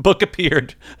 The book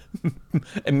appeared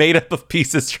made up of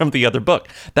pieces from the other book.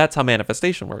 That's how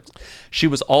manifestation works. She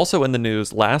was also in the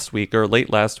news last week or late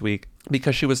last week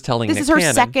because she was telling Nick Cannon. This is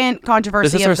her second controversy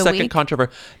of the week.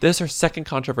 This is her second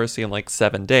controversy in like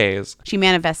 7 days. She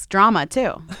manifests drama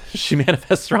too. She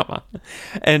manifests drama.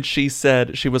 And she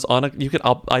said she was on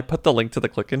I put the link to the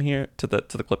clip in here, to the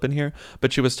clip in here,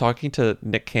 but she was talking to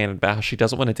Nick Cannon about how she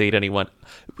doesn't want to date anyone.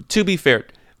 To be fair,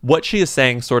 what she is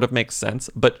saying sort of makes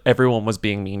sense, but everyone was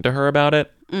being mean to her about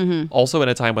it. Mm-hmm. Also in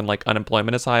a time when like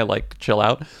unemployment is high, like chill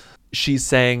out. She's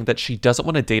saying that she doesn't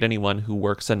want to date anyone who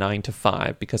works a 9 to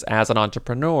 5 because as an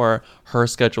entrepreneur, her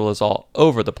schedule is all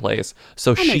over the place.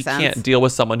 So she can't deal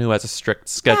with someone who has a strict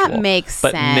schedule. That makes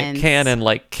sense. But Nick Cannon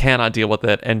like cannot deal with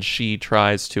it, and she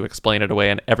tries to explain it away,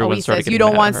 and everyone's starting to get you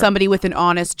don't want somebody with an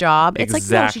honest job. It's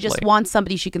exactly. like, no, she just wants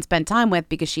somebody she can spend time with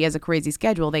because she has a crazy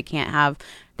schedule. They have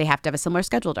to have a similar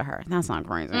schedule to her. That's not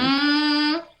crazy.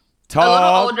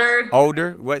 Tall, a little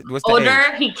older. What's the older?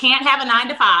 age? He can't have a 9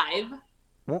 to 5.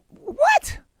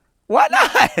 What? Why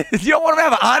not? You don't want him to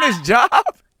have an honest job?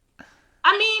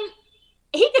 I mean,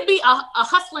 he could be a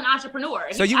hustling entrepreneur.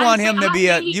 So you want him to be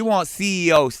you want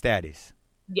CEO status?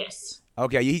 Yes.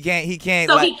 Okay, he can't.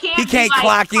 So like, he can't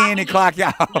clock in and clock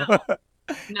out.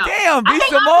 No. Damn, I think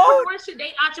Simone. entrepreneurs should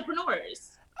date entrepreneurs.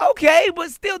 Okay,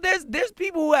 but still, there's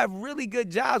people who have really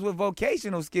good jobs with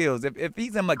vocational skills. If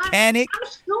he's a mechanic, I'm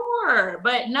sure,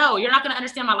 but no, you're not going to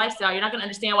understand my lifestyle. You're not going to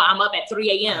understand why I'm up at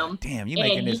 3 a.m. Damn, you're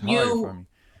making this hard for me.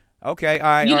 Okay, all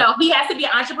right. He has to be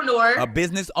an entrepreneur, a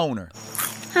business owner.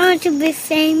 I want to be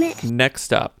famous.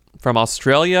 Next up, from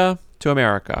Australia to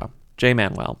America, Jay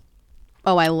Manuel.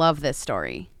 Oh, I love this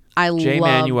story. Jay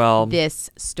Manuel,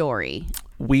 this story.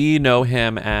 We know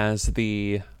him as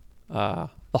the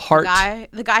heart.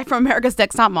 The guy from America's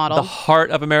Next Top Model. The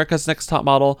heart of America's Next Top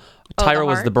Model. Tyra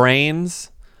was the brains.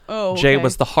 Oh, okay. Jay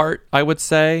was the heart, I would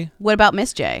say. What about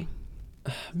Miss J?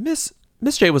 Miss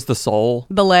J was the soul.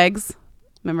 The legs.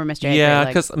 Remember Miss J? Yeah,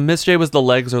 because Miss J was the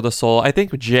legs or the soul. I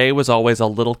think Jay was always a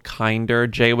little kinder.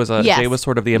 Jay was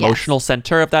sort of the emotional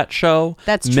center of that show.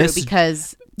 That's true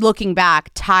because looking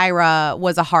back, Tyra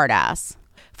was a hard ass.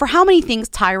 For how many things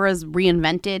Tyra's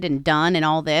reinvented and done and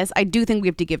all this, I do think we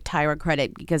have to give Tyra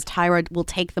credit because Tyra will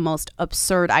take the most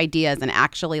absurd ideas and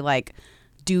actually like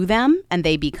do them and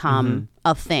they become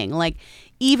a thing. Like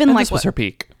even and like this was her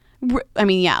peak. I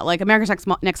mean, yeah, like America's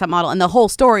Next Top Model, and the whole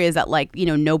story is that like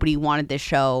nobody wanted this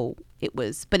show. It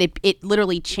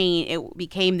literally changed. It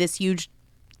became this huge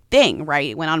thing, right?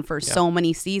 It went on for so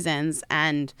many seasons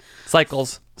and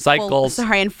cycles.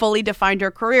 And fully defined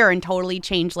her career and totally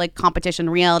changed like competition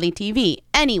reality TV.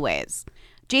 Anyways,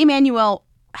 Jay Manuel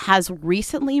has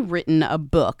recently written a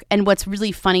book. And what's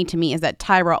really funny to me is that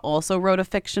Tyra also wrote a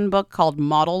fiction book called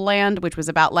Model Land, which was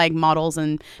about like models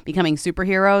and becoming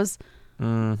superheroes.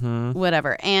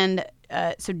 Whatever. And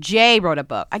so Jay wrote a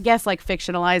book. I guess like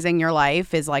fictionalizing your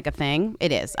life is like a thing.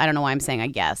 It is. I don't know why I'm saying I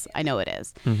guess. I know it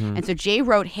is. And so Jay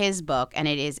wrote his book, and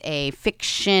it is a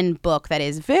fiction book that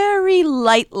is very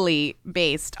lightly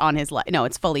based on his life. No,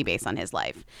 it's fully based on his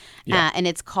life. And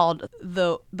it's called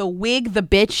The Wig, the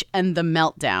Bitch, and the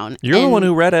Meltdown. You're the one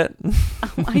who read it.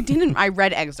 I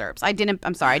read excerpts.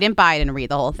 I'm sorry. I didn't buy it and read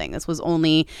the whole thing.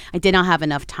 I did not have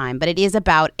enough time. But it is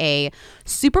about a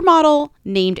supermodel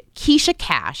named Keisha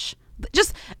Cash.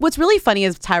 Just what's really funny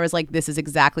is Tyra's like, this is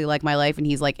exactly like my life. And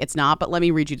he's like, it's not. But let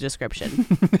me read you the description.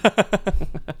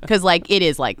 Because like it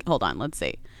is like, hold on, let's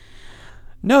see.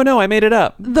 No, I made it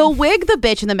up. The Wig, the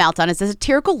Bitch, and the Meltdown is a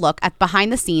satirical look at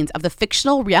behind the scenes of the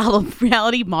fictional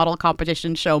reality model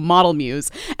competition show Model Muse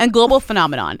and global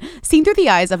phenomenon, seen through the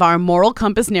eyes of our moral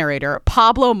compass narrator,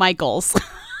 Pablo Michaels.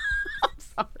 I'm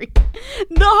sorry.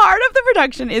 The heart of the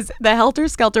production is the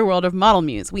helter-skelter world of Model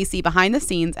Muse. We see behind the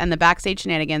scenes and the backstage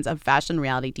shenanigans of fashion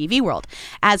reality TV world.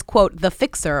 As, quote, the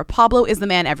fixer, Pablo is the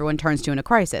man everyone turns to in a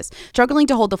crisis. Struggling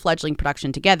to hold the fledgling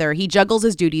production together, he juggles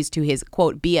his duties to his,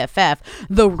 quote, BFF,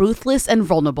 the ruthless and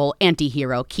vulnerable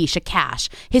anti-hero Keisha Cash,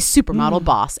 his supermodel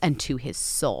boss, and to his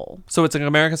soul. So it's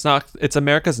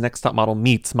America's Next Top Model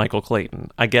meets Michael Clayton.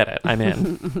 I get it. I'm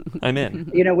in. I'm in.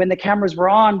 You know, when the cameras were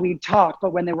on, we'd talk,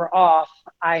 but when they were off,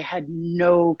 I had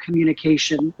no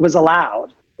communication was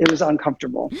allowed. It was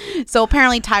uncomfortable. So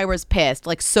apparently Tyra's pissed,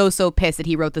 like so pissed that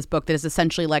he wrote this book that is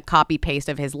essentially like copy paste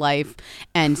of his life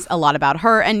and a lot about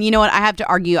her. And you know what? I have to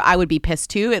argue I would be pissed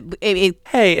too.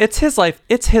 Hey, it's his life.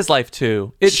 It's his life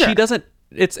too. Sure. She doesn't.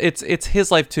 It's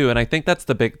his life too. And I think that's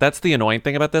the annoying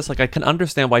thing about this. Like I can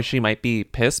understand why she might be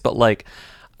pissed, but like,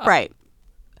 right.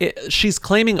 She's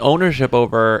claiming ownership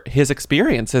over his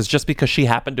experiences just because she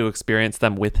happened to experience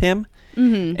them with him.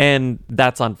 And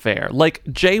that's unfair. Like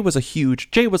Jay was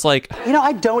like, you know,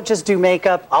 I don't just do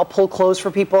makeup. I'll pull clothes for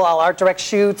people. I'll art direct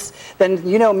shoots. Then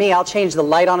you know me, I'll change the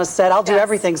light on a set. I'll do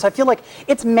everything. So I feel like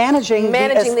it's managing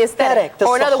the aesthetic.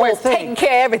 Or in other words, taking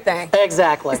care of everything.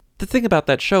 Exactly. The thing about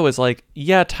that show is like,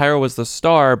 yeah, Tyra was the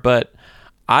star, but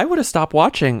I would have stopped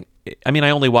watching. I mean, I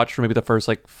only watched for maybe the first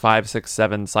like 5, 6,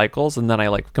 7 cycles, and then I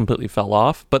like completely fell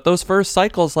off. But those first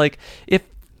cycles, like if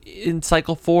in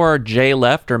cycle 4 Jay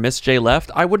left or Miss J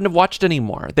left, I wouldn't have watched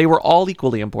anymore. They were all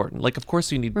equally important. Like, of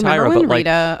course you need remember Tyra, when but like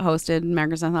Rita hosted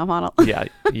America's Next Top Model? yeah.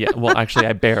 Well, actually,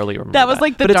 I barely remember. That was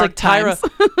like the but dark it's like times.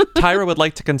 Tyra would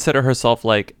like to consider herself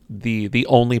like the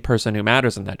only person who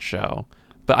matters in that show.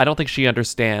 But I don't think she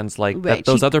understands like that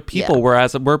those other people were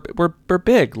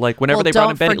big. Like whenever they brought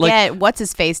in Benny, don't forget what's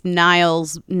his face,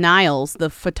 Niles, the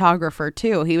photographer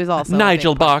too. He was also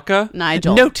Nigel Barker,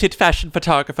 noted fashion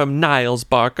photographer Niles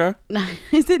Barker.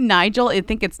 Is it Nigel? I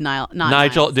think it's Nigel.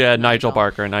 Nigel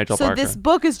Barker. So this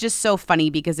book is just so funny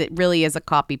because it really is a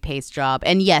copy paste job.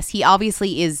 And yes, he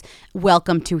obviously is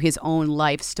welcome to his own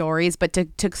life stories, but to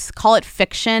call it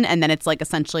fiction and then it's like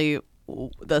essentially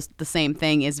the same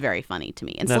thing is very funny to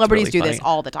me. And celebrities really do this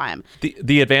all the time.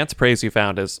 The advanced praise you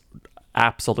found is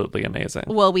absolutely amazing.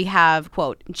 Well, we have,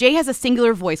 quote, Jay has a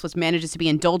singular voice which manages to be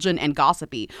indulgent and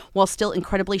gossipy while still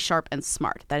incredibly sharp and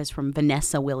smart. That is from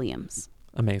Vanessa Williams.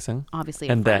 Amazing. Obviously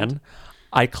and then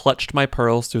I clutched my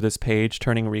pearls through this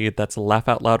page-turning read that's laugh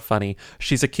out loud funny.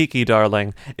 She's a Kiki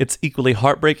darling. It's equally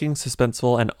heartbreaking,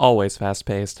 suspenseful, and always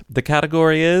fast-paced. The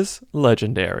category is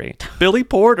legendary. Billy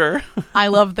Porter. I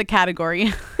love the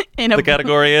category. The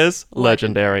category is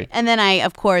legendary. And then I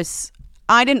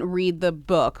didn't read the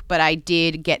book, but I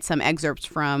did get some excerpts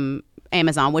from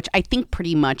Amazon, which I think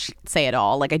pretty much say it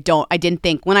all. Like I didn't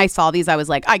think when I saw these, I was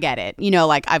like, I get it. You know,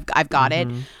 like I've got it.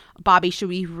 Bobby, should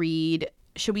we read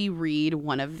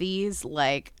one of these?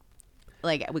 Like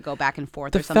we go back and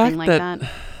forth or something like that?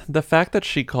 The fact that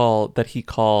he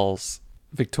calls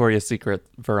Victoria's Secret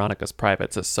Veronica's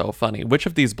privates is so funny. Which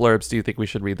of these blurbs do you think we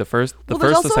should read? The first, the second, or the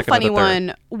third? There's also a funny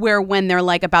one where when they're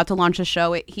like about to launch a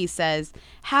show, he says,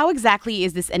 "How exactly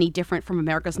is this any different from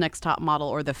America's Next Top Model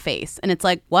or The Face?" And it's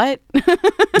like, what?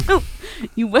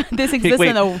 This exists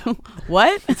in the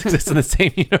what? This exists in the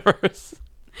same universe.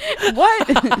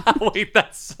 What? Wait,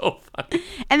 that's so funny.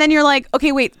 And then you're like,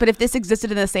 okay, wait, but if this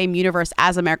existed in the same universe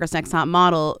as America's Next Top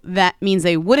Model, that means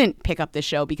they wouldn't pick up the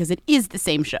show because it is the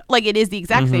same show. Like, it is the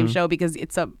exact same show because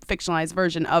it's a fictionalized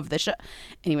version of the show.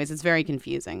 Anyways, it's very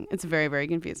confusing. It's very, very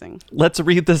confusing. Let's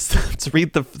read this. Let's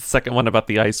read the second one about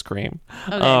the ice cream.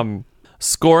 Okay.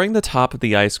 Scoring the top of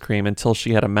the ice cream until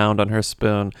she had a mound on her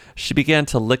spoon, she began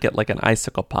to lick it like an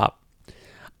icicle pop.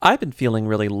 I've been feeling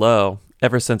really low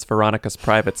ever since Veronica's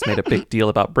Privates made a big deal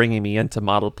about bringing me into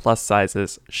model plus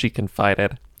sizes, she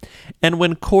confided. And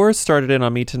when Coors started in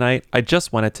on me tonight, I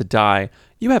just wanted to die.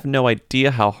 You have no idea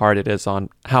how hard it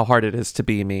is to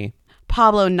be me.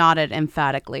 Pablo nodded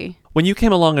emphatically. When you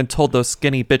came along and told those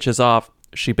skinny bitches off,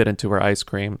 she bit into her ice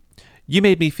cream. You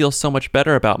made me feel so much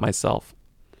better about myself.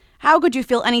 How could you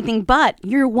feel anything but?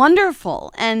 You're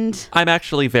wonderful, and... I'm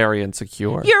actually very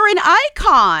insecure. You're an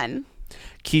icon!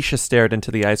 Keisha stared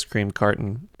into the ice cream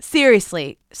carton.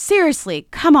 Seriously,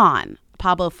 come on.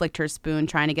 Pablo flicked her spoon,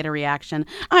 trying to get a reaction.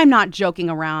 I'm not joking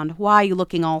around. Why are you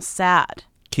looking all sad?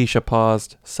 Keisha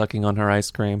paused, sucking on her ice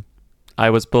cream. I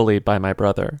was bullied by my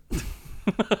brother.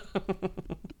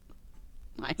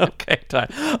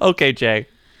 Okay, Jay.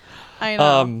 I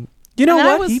know. You know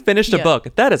what? He finished a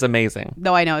book. That is amazing.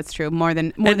 No, I know it's true. More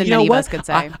than many of us could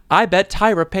say. I bet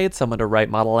Tyra paid someone to write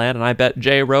Model Land, and I bet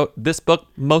Jay wrote this book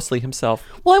mostly himself.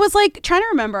 Well, I was like trying to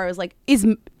remember. I was like,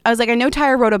 I know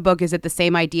Tyra wrote a book. Is it the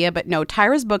same idea? But no,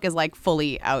 Tyra's book is like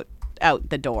fully out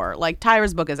the door. Like,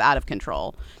 Tyra's book is out of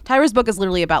control. Tyra's book is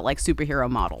literally about like superhero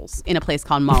models in a place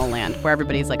called Model Land, where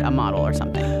everybody's like a model or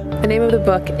something. The name of the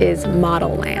book is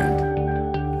Model Land.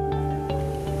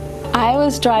 I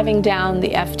was driving down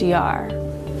the FDR,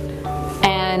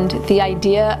 and the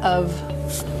idea of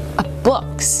a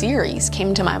book series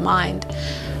came to my mind.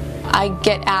 I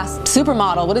get asked,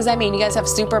 supermodel, what does that mean? You guys have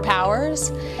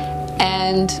superpowers?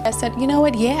 And I said, you know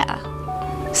what?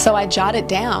 Yeah. So I jotted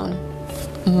down,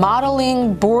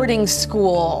 modeling boarding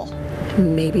school.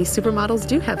 Maybe supermodels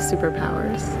do have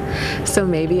superpowers. So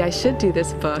maybe I should do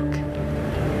this book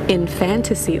in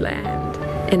Fantasyland,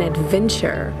 in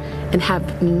adventure, and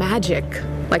have magic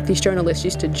like these journalists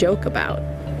used to joke about.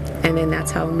 And then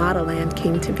that's how Model Land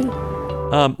came to be.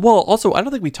 Well, also, I don't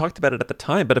think we talked about it at the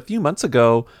time, but a few months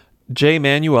ago, Jay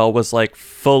Manuel was like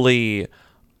fully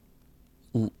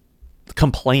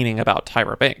complaining about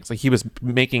Tyra Banks. Like, he was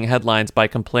making headlines by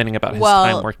complaining about his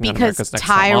time working on America's Next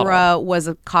Top Model. Tyra was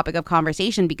a topic of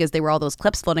conversation because there were all those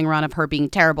clips floating around of her being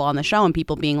terrible on the show and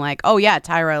people being like, oh yeah,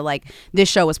 Tyra, like, this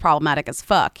show was problematic as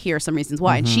fuck. Here are some reasons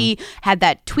why. And she had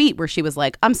that tweet where she was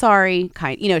like, I'm sorry,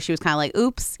 she was kind of like,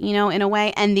 oops, in a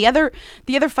way. And the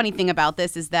other funny thing about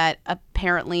this is that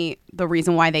apparently the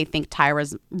reason why they think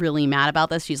Tyra's really mad about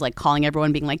this, she's like calling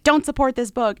everyone being like, don't support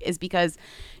this book, is because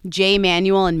Jay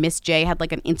Manuel and Miss J had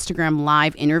like an Instagram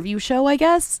live interview show, I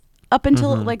guess, up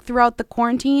until like throughout the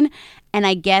quarantine. And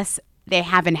I guess they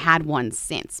haven't had one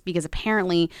since because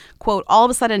apparently, quote, all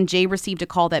of a sudden Jay received a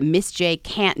call that Miss J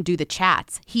can't do the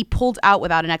chats. He pulled out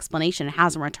without an explanation and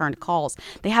hasn't returned calls.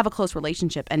 They have a close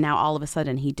relationship and now all of a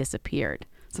sudden he disappeared.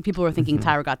 So people were thinking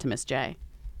Tyra got to Miss J.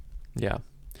 Yeah.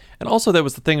 And also there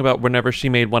was the thing about whenever she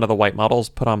made one of the white models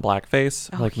put on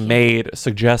blackface, made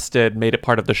it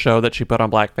part of the show that she put on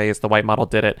blackface. The white model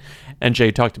did it. And Jay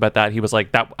talked about that. He was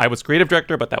like, "That I was creative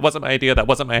director, but that wasn't my idea. That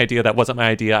wasn't my idea. That wasn't my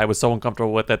idea. I was so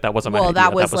uncomfortable with it. That wasn't my idea.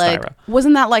 That was like, Tyra."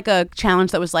 Wasn't that like a challenge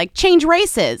that was like, change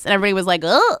races? And everybody was like,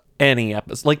 ugh. Any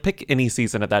episode, like pick any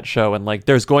season of that show. And like,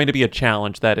 there's going to be a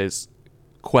challenge that is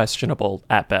questionable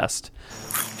at best.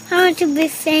 I want to be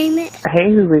famous.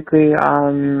 Hey, Weekly.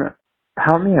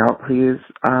 Help me out, please.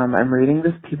 I'm reading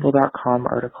this People.com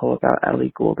article about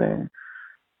Ellie Goulding,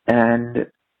 and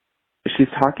she's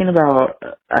talking about,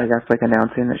 I guess, like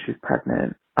announcing that she's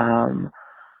pregnant.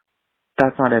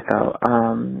 That's not it,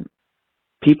 though.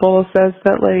 People says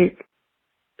that, like,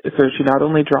 so she not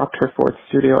only dropped her fourth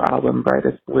studio album,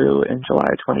 Brightest Blue, in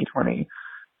July 2020,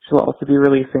 she'll also be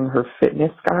releasing her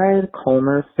fitness guide,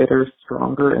 Calmer, Fitter,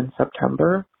 Stronger, in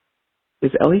September.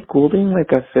 Is Ellie Goulding,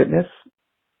 like, a fitness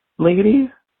lady?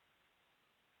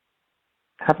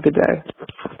 Have a good day.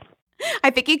 I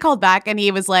think he called back and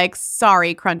he was like,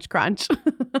 sorry, crunch, crunch.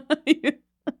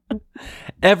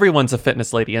 Everyone's a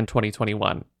fitness lady in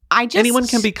 2021. Anyone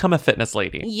can become a fitness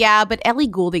lady. Yeah, but Ellie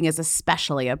Goulding is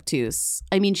especially obtuse.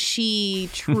 I mean, she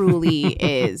truly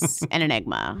is an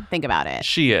enigma. Think about it.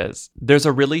 She is. There's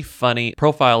a really funny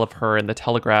profile of her in The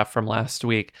Telegraph from last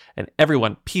week. And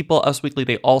everyone, people, Us Weekly,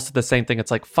 they all said the same thing.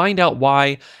 It's like, find out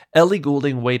why Ellie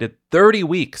Goulding waited 30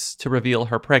 weeks to reveal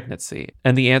her pregnancy.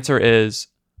 And the answer is,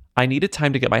 I needed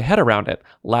time to get my head around it.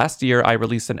 Last year, I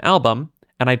released an album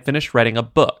and I'd finished writing a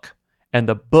book. And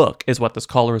the book is what this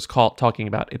caller is talking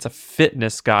about. It's a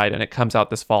fitness guide, and it comes out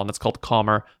this fall, and it's called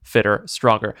Calmer, Fitter,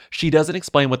 Stronger. She doesn't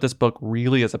explain what this book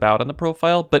really is about in the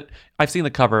profile, but I've seen the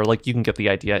cover. Like, you can get the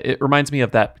idea. It reminds me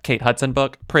of that Kate Hudson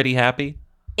book, Pretty Happy.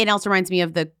 It also reminds me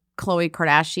of the Khloe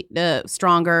Kardashian, the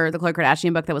Khloe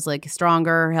Kardashian book that was like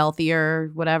stronger, healthier,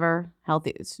 whatever.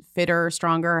 Healthy, fitter,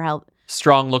 stronger,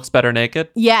 Strong looks better naked?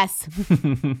 Yes.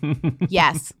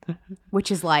 Yes.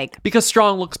 Which is like... Because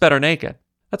strong looks better naked.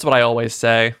 That's what I always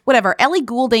say. Whatever. Ellie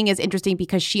Goulding is interesting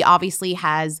because she obviously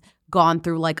has gone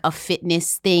through like a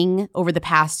fitness thing over the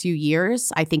past few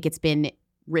years. I think it's been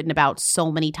written about so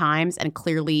many times, and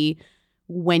clearly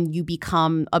when you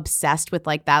become obsessed with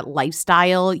like that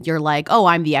lifestyle, you're like, oh,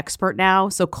 I'm the expert now.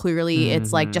 So clearly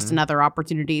it's like just another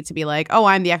opportunity to be like, oh,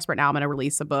 I'm the expert now. I'm going to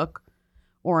release a book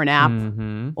or an app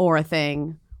or a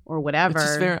thing or whatever. It's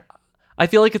just very... I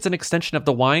feel like it's an extension of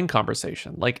the wine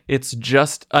conversation. Like, it's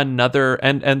just another,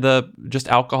 and the just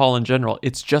alcohol in general,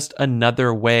 it's just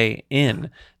another way in.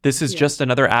 This is just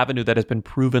another avenue that has been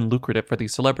proven lucrative for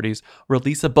these celebrities.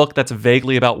 Release a book that's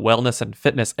vaguely about wellness and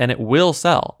fitness, and it will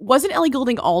sell. Wasn't Ellie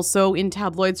Goulding also in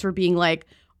tabloids for being like,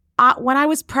 when I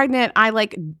was pregnant, I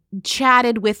like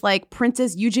chatted with like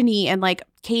Princess Eugenie and like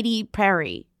Katy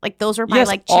Perry. Like, those are my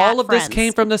like chat all of friends. This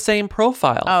came from the same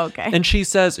profile. Oh, okay. And she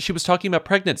says, she was talking about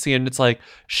pregnancy, and it's like,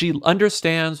 she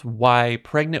understands why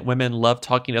pregnant women love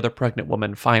talking to other pregnant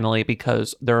women, finally,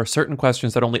 because there are certain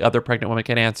questions that only other pregnant women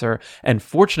can answer. And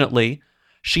fortunately,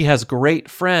 she has great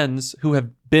friends who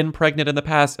have been pregnant in the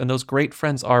past, and those great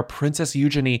friends are Princess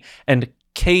Eugenie and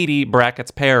Katy brackets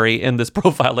Perry in this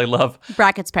profile I love.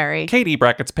 Brackets Perry. Katy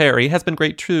brackets Perry has been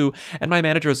great too. And my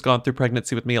manager has gone through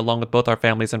pregnancy with me along with both our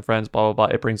families and friends, blah, blah,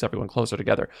 blah. It brings everyone closer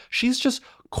together. She's just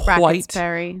quite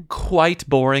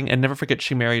boring. And never forget,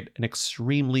 she married an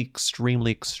extremely rich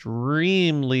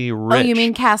Oh, you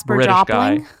mean Casper British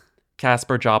Jopling? guy.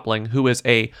 Casper Jopling, who is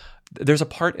there's a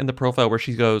part in the profile where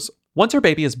she goes, once her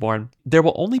baby is born, there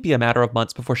will only be a matter of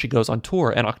months before she goes on tour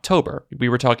in October. We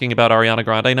were talking about Ariana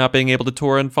Grande not being able to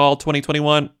tour in fall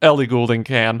 2021. Ellie Goulding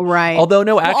can. Right. Although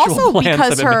no actual also plans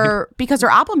have been made. because her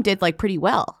album did like pretty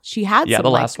well. She had the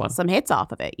last one. Some hits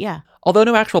off of it. Yeah. Although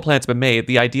no actual plans have been made,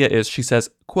 the idea is, she says,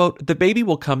 quote, the baby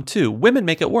will come too. Women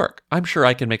make it work. I'm sure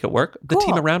I can make it work. The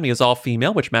team around me is all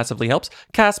female, which massively helps.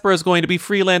 Casper is going to be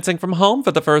freelancing from home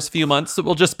for the first few months. It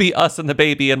will just be us and the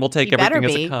baby, and we'll take everything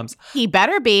as it comes. He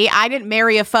better be. I didn't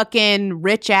marry a fucking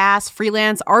rich ass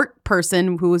freelance art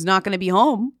person who was not going to be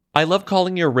home. I love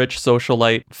calling your rich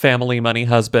socialite family money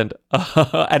husband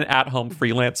an at-home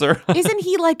freelancer. Isn't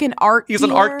he like an art He's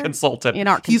an art consultant.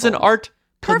 He's an art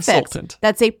consultant.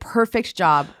 That's a perfect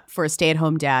job for a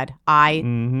stay-at-home dad.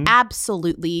 I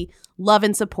absolutely love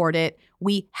and support it.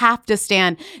 We have to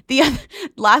stand.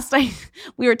 Last night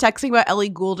we were texting about Ellie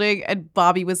Goulding, and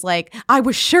Bobby was like, I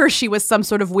was sure she was some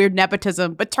sort of weird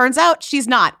nepotism, but turns out she's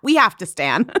not. We have to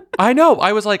stand. I know.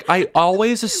 I was like, I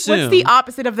always assume. What's the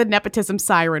opposite of the nepotism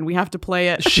siren? We have to play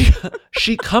it.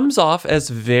 She comes off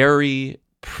as very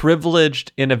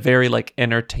privileged in a very like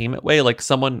entertainment way, like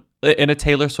someone in a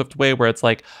Taylor Swift way, where it's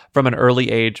like from an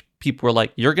early age, people were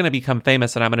like, you're going to become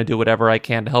famous and I'm going to do whatever I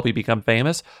can to help you become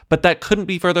famous. But that couldn't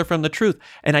be further from the truth.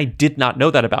 And I did not know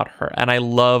that about her. And I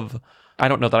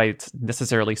don't know that I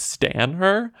necessarily stan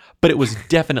her, but it was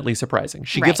definitely surprising.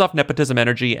 She gives off nepotism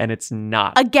energy, and it's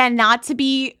not. Again, not to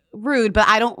be rude, but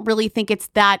I don't really think it's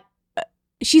that.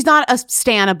 She's not a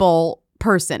stannable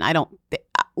person. I don't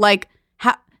like.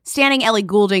 Standing Ellie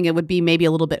Goulding, it would be maybe a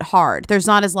little bit hard. There's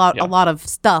not a lot of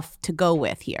stuff to go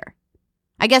with here.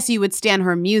 I guess you would stan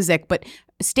her music, but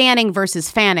standing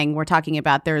versus fanning, we're talking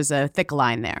about, there's a thick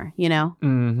line there, you know?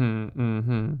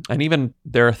 And even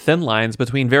there are thin lines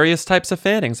between various types of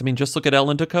fannings. I mean, just look at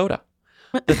Ellen Dakota.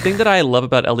 The thing that I love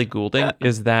about Ellie Goulding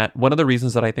is that one of the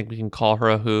reasons that I think we can call her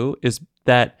a who is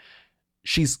that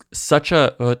she's such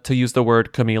a, to use the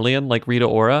word chameleon, like Rita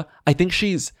Ora. I think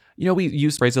she's, we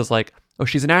use phrases like, oh,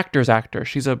 she's an actor's actor.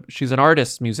 She's an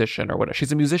artist's musician or whatever.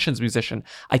 She's a musician's musician.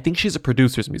 I think she's a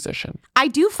producer's musician. I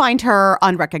do find her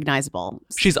unrecognizable.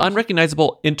 She's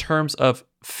unrecognizable in terms of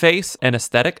face and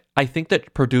aesthetic. I think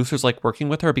that producers like working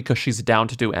with her because she's down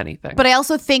to do anything. But I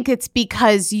also think it's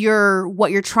because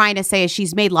what you're trying to say is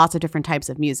she's made lots of different types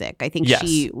of music. I think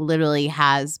she literally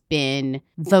has been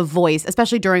the voice,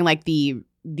 especially during like the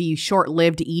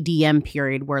short-lived EDM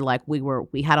period where like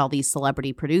we had all these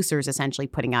celebrity producers essentially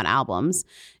putting out albums.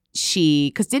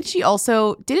 Didn't she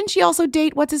also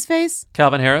date what's his face?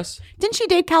 Calvin Harris? Didn't she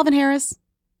date Calvin Harris?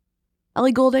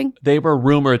 Ellie Goulding? They were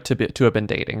rumored to have been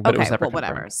dating, but it was never confirmed.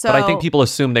 Whatever. So, but I think people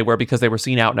assume they were because they were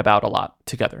seen out and about a lot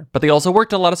together. But they also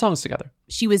worked on a lot of songs together.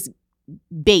 She was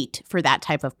bait for that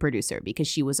type of producer because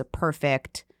she was a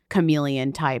perfect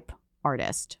chameleon type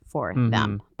artist for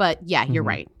them. But yeah, you're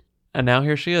right. And now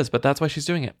here she is, but that's why she's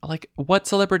doing it. Like, what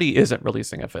celebrity isn't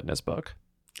releasing a fitness book?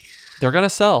 They're going to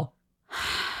sell.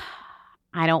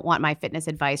 I don't want my fitness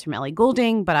advice from Ellie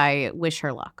Goulding, but I wish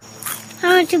her luck.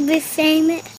 I want to be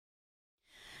famous.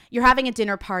 You're having a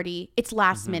dinner party. It's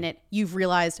last minute. You've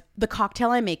realized the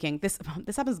cocktail I'm making, this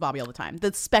happens to Bobby all the time,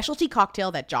 the specialty cocktail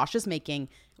that Josh is making,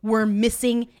 we're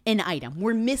missing an item.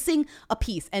 We're missing a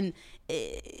piece. And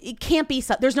it can't be,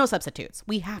 there's no substitutes.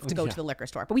 We have to go to the liquor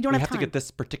store, but we don't have time. We have to get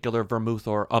this particular vermouth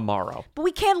or Amaro. But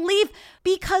we can't leave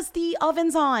because the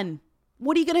oven's on.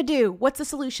 What are you going to do? What's the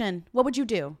solution? What would you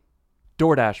do?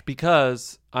 DoorDash,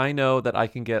 because I know that I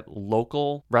can get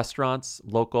local restaurants,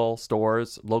 local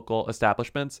stores, local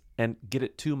establishments, and get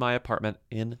it to my apartment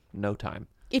in no time.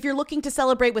 If you're looking to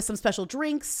celebrate with some special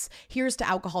drinks, here's to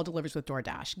Alcohol Delivers with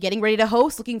DoorDash. Getting ready to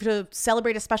host, looking to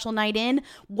celebrate a special night in?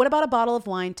 What about a bottle of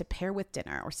wine to pair with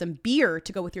dinner or some beer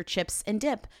to go with your chips and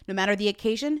dip? No matter the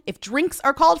occasion, if drinks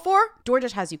are called for,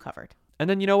 DoorDash has you covered. And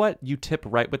then you know what? You tip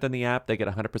right within the app. They get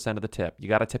 100% of the tip. You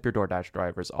got to tip your DoorDash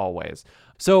drivers always.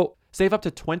 So save up to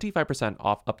 25%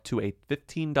 off up to a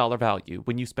 $15 value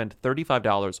when you spend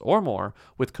 $35 or more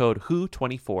with code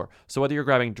WHO24. So whether you're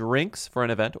grabbing drinks for an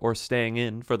event or staying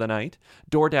in for the night,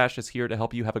 DoorDash is here to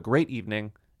help you have a great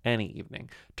evening. Any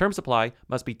evening. Terms apply.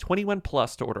 Must be 21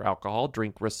 plus to order alcohol.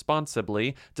 Drink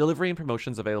responsibly. Delivery and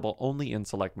promotions available only in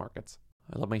select markets.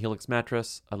 I love my Helix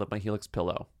mattress. I love my Helix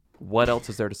pillow. What else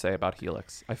is there to say about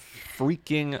Helix? I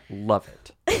freaking love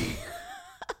it.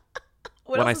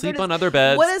 When I sleep on other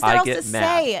beds, what is there I else get to mad.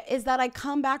 say is that I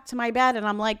come back to my bed and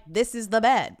I'm like, this is the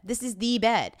bed. This is the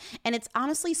bed. And it's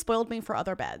honestly spoiled me for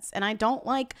other beds. And I don't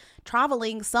like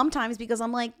traveling sometimes because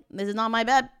I'm like, this is not my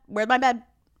bed. Where's my bed?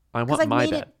 I want my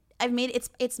bed.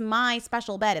 It's my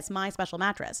special bed. It's my special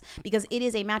mattress because it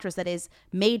is a mattress that is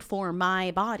made for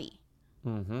my body.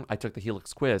 I took the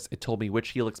Helix quiz. It told me which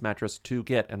Helix mattress to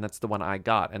get, and that's the one I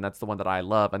got, and that's the one that I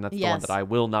love, and that's the one that I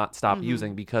will not stop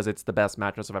using because it's the best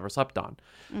mattress I've ever slept on.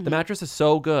 The mattress is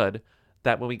so good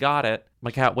that when we got it, my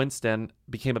cat Winston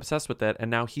became obsessed with it, and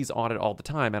now he's on it all the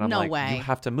time, and I'm like, you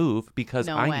have to move because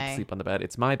I need to sleep on the bed.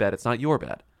 It's my bed. It's not your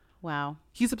bed. Wow.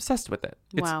 He's obsessed with it.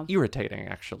 It's irritating,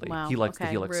 actually. Wow. He likes the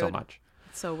Helix so much.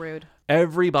 It's so rude.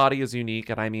 Everybody is unique,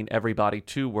 and I mean everybody,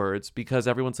 2 words, because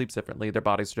everyone sleeps differently. Their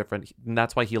bodies are different, and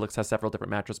that's why Helix has several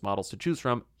different mattress models to choose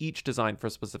from, each designed for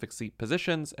specific sleep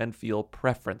positions and feel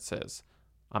preferences.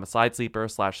 I'm a side sleeper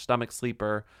 / stomach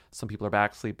sleeper. Some people are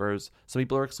back sleepers. Some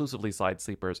people are exclusively side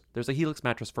sleepers. There's a Helix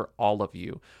mattress for all of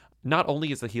you. Not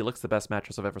only is the Helix the best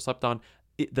mattress I've ever slept on,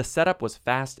 the setup was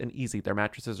fast and easy. Their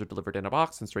mattresses are delivered in a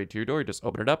box and straight to your door. You just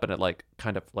open it up and it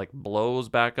kind of blows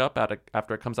back up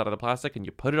after it comes out of the plastic, and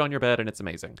you put it on your bed, and it's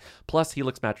amazing. Plus,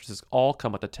 Helix mattresses all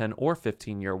come with a 10 or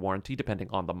 15-year warranty depending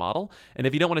on the model. And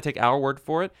if you don't want to take our word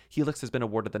for it, Helix has been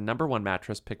awarded the #1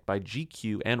 mattress picked by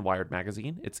GQ and Wired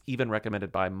magazine. It's even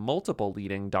recommended by multiple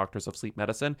leading doctors of sleep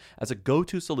medicine as a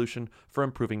go-to solution for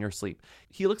improving your sleep.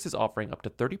 Helix is offering up to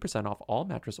 30% off all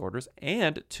mattress orders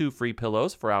and 2 free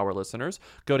pillows for our listeners.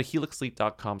 Go to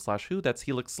helixsleep.com/who. That's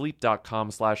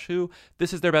helixsleep.com/who.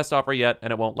 This is their best offer yet,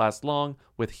 and it won't last long.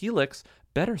 With Helix,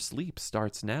 better sleep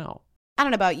starts now. I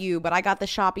don't know about you, but I got the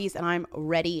Shoppies and I'm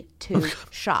ready to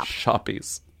shop.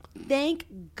 Shoppies. Thank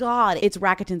God it's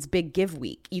Rakuten's Big Give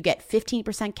Week. You get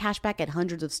 15% cash back at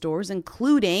hundreds of stores,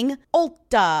 including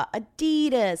Ulta,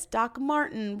 Adidas, Doc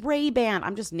Marten, Ray-Ban.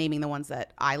 I'm just naming the ones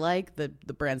that I like, the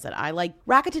brands that I like.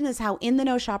 Rakuten is how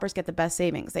in-the-know shoppers get the best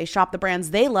savings. They shop the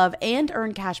brands they love and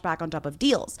earn cash back on top of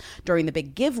deals. During the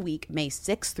Big Give Week, May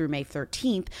 6th through May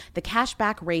 13th, the cash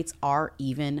back rates are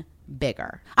even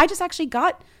bigger. I just actually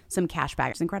got some cash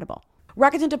back. It's incredible.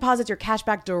 Rakuten deposits your cash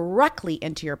back directly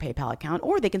into your PayPal account,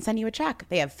 or they can send you a check.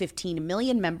 They have 15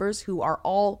 million members who are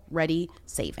already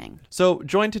saving. So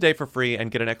join today for free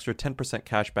and get an extra 10%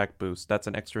 cash back boost. That's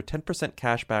an extra 10%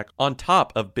 cash back on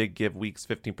top of Big Give Week's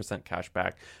 15% cash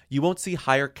back. You won't see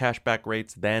higher cash back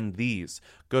rates than these.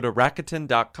 Go to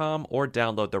Rakuten.com or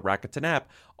download the Rakuten app.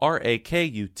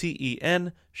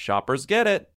 Rakuten. Shoppers get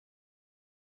it.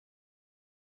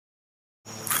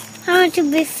 I want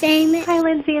to be famous. Hi,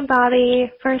 Lindsay and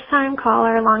Bobby. First-time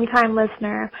caller, long-time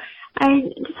listener. I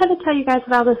just had to tell you guys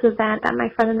about this event that my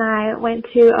friend and I went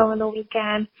to over the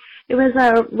weekend. It was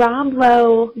a Rob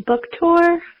Lowe book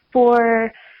tour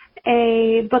for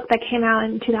a book that came out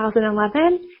in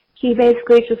 2011. He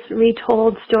basically just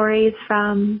retold stories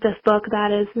from this book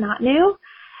that is not new.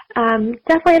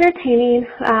 Definitely entertaining,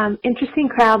 interesting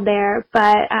crowd there,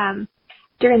 but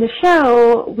during the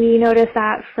show, we noticed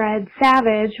that Fred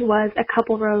Savage was a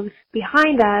couple rows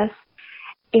behind us,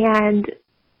 and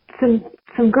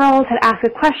some girls had asked a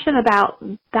question about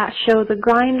that show, The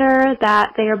Grinder,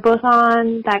 that they are both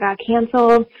on, that got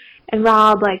canceled, and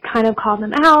Rob like kind of called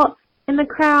them out in the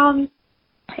crowd.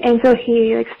 And so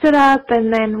he like stood up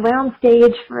and then went on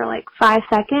stage for like 5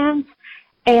 seconds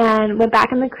and went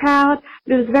back in the crowd.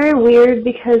 It was very weird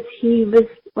because he was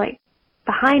like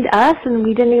behind us and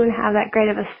we didn't even have that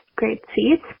great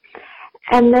seats.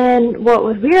 And then what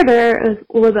was weirder is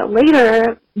a little bit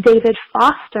later, David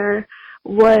Foster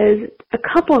was a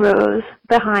couple rows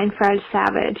behind Fred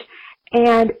Savage.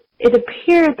 And it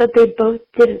appeared that they both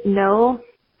didn't know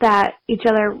that each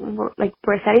other were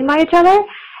sitting by each other.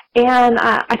 And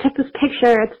I took this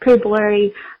picture. It's pretty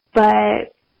blurry,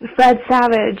 but Fred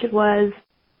Savage was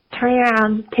turning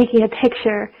around, taking a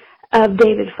picture of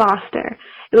David Foster.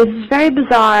 It was very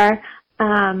bizarre.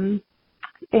 And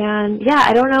yeah,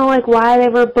 I don't know like why they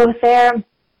were both there,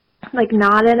 like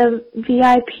not in a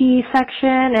VIP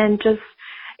section, and just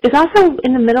it's also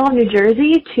in the middle of New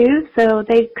Jersey too, so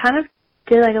they kind of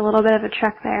did like a little bit of a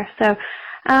trek there. So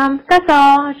that's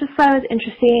all. I just thought it was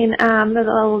interesting. There's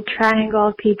a little triangle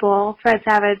of people, Fred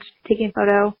Savage taking a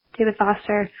photo, David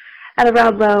Foster at a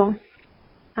Rob Lowe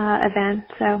event.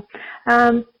 So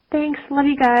thanks. Love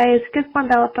you guys. Good fun,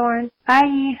 Bella Thorne.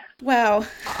 Bye. Wow.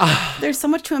 There's so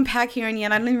much to unpack here, and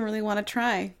yet I don't even really want to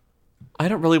try. I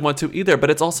don't really want to either, but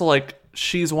it's also like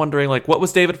she's wondering, like, what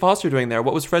was David Foster doing there?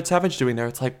 What was Fred Savage doing there?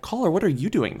 It's like, caller, what are you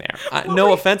doing there?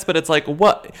 No offense, but it's like,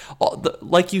 what?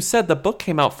 Like you said, the book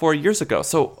came out 4 years ago.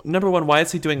 So, number one, why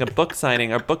is he doing a book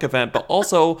signing or book event? But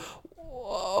also,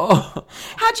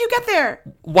 how'd you get there?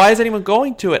 Why is anyone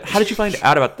going to it? How did you find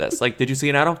out about this? Like, did you see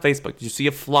an ad on Facebook? Did you see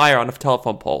a flyer on a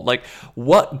telephone pole? Like,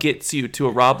 what gets you to a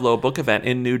Rob Lowe book event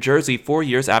in New Jersey 4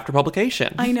 years after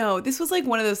publication? I know. This was like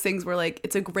one of those things where like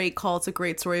it's a great call, it's a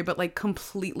great story, but like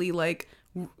completely like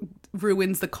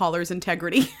ruins the caller's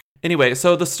integrity. Anyway,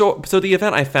 so the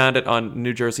event, I found it on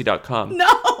NewJersey.com.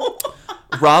 No.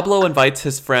 Rob Lowe invites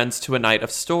his friends to a night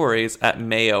of stories at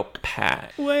Mayo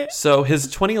Pat. What? So his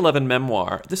 2011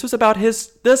 memoir, this was about the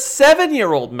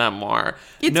 7-year-old memoir.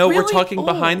 It's no, really we're talking old.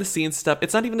 behind the scenes stuff.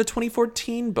 It's not even the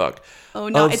 2014 book. Oh,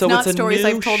 no, it's not Stories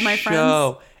I've Told My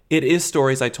Friends. It is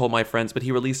Stories I Told My Friends, but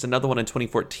he released another one in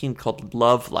 2014 called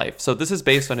Love Life. So this is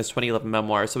based on his 2011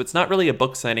 memoir. So it's not really a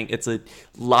book signing. It's a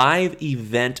live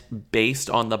event based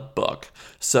on the book.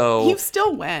 So You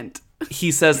still went.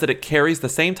 He says that it carries the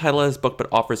same title as his book, but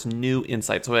offers new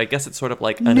insights. So I guess it's sort of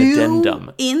like an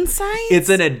addendum. Insights? It's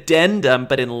an addendum,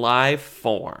 but in live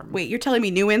form. Wait, you're telling me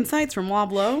new insights from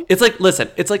Rob Lowe? It's like, listen,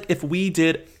 it's like if we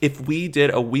did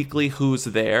a weekly Who's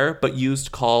There, but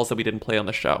used calls that we didn't play on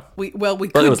the show. But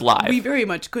it was live. We very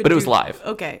much could. But it was live.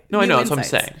 Okay. No, I know. New That's what I'm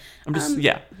saying. I'm just,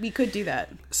 yeah. We could do that.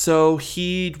 So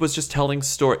he was just telling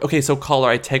story. Okay, so caller,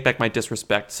 I take back my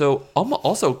disrespect. So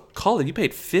also, caller, you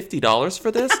paid $50 for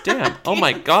this? Damn. Oh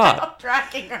my God. Stop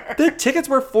tracking her. The tickets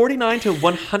were $49 to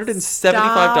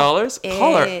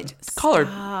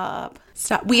 $175.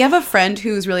 Stop. We have a friend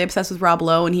who's really obsessed with Rob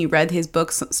Lowe, and he read his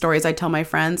book, Stories I Tell My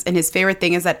Friends, and his favorite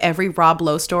thing is that every Rob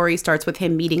Lowe story starts with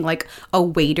him meeting, like, a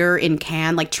waiter in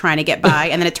Cannes, like, trying to get by,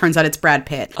 and then it turns out it's Brad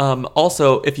Pitt.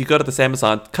 Also, if you go to this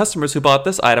Amazon, customers who bought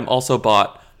this item also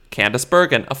bought Candace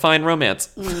Bergen, A Fine Romance.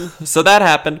 So That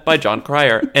Happened by John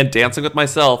Cryer, and Dancing with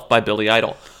Myself by Billy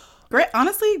Idol. Great,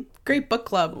 honestly, great book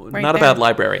club. Not a bad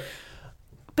library.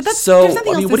 But that's, so, there's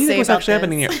nothing else what do to you say think was about actually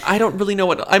happening here? I don't really know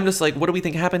what. I'm just like, what do we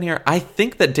think happened here? I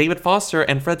think that David Foster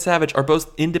and Fred Savage are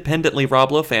both independently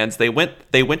Rob Lowe fans. They went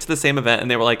to the same event and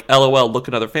they were like, LOL, look,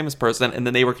 another famous person. And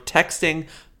then they were texting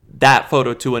that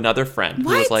photo to another friend who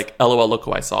was like, LOL, look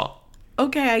who I saw.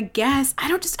 Okay, I guess. I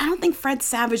don't think Fred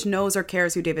Savage knows or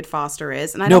cares who David Foster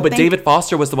is. And David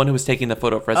Foster was the one who was taking the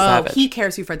photo of Fred Savage. He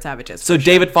cares who Fred Savage is. So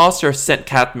David Foster sent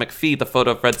Kath McPhee the photo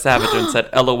of Fred Savage and said,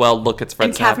 LOL, look, it's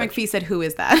Fred Savage. And Kath McPhee said, who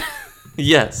is that?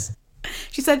 Yes.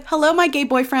 She said, hello, my gay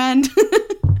boyfriend.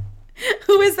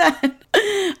 Who is that?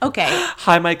 Okay.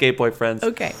 Hi, my gay boyfriends.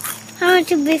 Okay. I want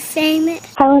to be famous.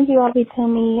 Hi, Lindsay Robbie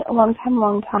Timmy. Long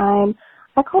time.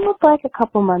 I called up like a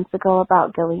couple months ago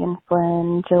about Gillian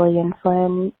Flynn.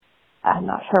 I'm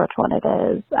not sure which one it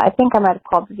is. I think I might have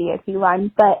called the VIP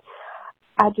line, but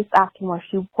I just asked him where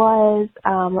she was.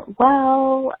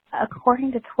 Well,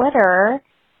 according to Twitter,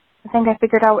 I think I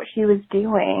figured out what she was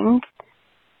doing.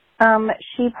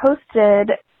 She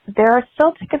posted, there are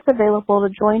still tickets available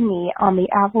to join me on the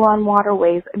Avalon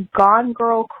Waterways Gone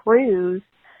Girl Cruise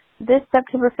this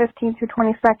September 15th through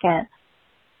 22nd.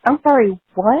 I'm sorry,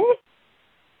 what?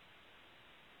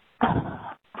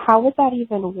 How would that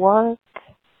even work? I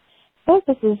feel like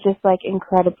this is just like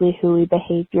incredibly hooey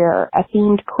behavior. A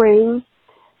themed cruise.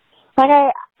 Like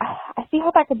I see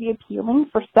how that could be appealing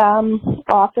for some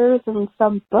authors and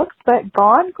some books, but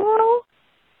Gone Girl?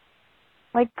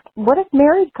 Like, what if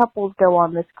married couples go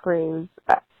on this cruise?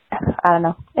 I don't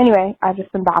know. Anyway, I've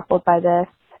just been baffled by this.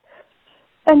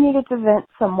 I needed to vent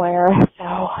somewhere,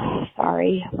 so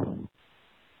sorry.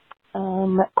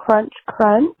 Crunch,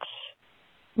 crunch.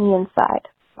 Me inside.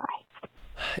 Bye.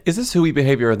 Is this who-y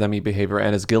behavior or them-y behavior?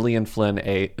 And is Gillian Flynn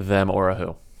a them or a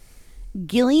who?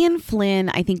 Gillian Flynn,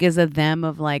 I think, is a them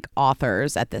of like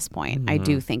authors at this point. I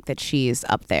do think that she's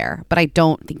up there, but I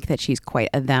don't think that she's quite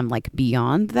a them like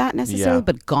beyond that necessarily. Yeah.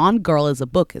 But Gone Girl as a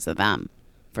book is a them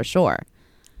for sure.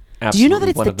 Absolutely. Do you know that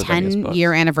it's One the of the biggest books.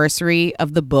 10-year anniversary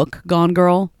of the book Gone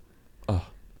Girl? Oh.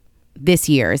 This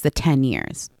year is the 10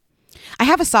 years. I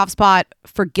have a soft spot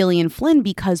for Gillian Flynn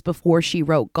because before she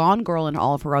wrote Gone Girl and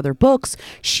all of her other books,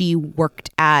 she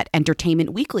worked at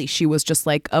Entertainment Weekly. She was just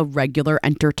like a regular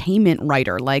entertainment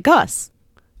writer like us.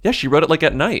 Yeah, she wrote it like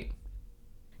at night.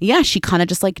 Yeah, she kind of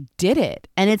just like did it.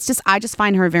 And it's just, I just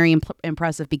find her very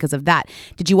impressive because of that.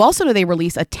 Did you also know they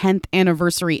released a 10th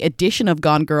anniversary edition of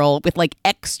Gone Girl with like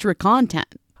extra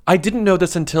content? I didn't know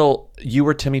this until you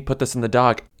or Timmy put this in the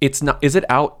doc. It's not, is it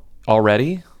out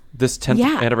already? This 10th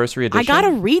anniversary edition? I got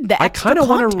to read the extra I kind of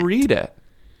want to content. read it.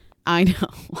 I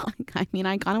know. I mean,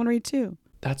 I kind of want to read too.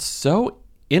 That's so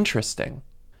interesting.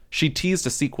 She teased a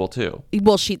sequel too.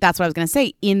 Well, that's what I was going to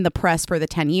say. In the press for the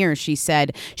 10 years, she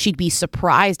said she'd be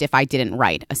surprised if I didn't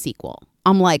write a sequel.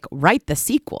 I'm like, write the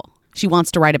sequel. She wants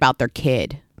to write about their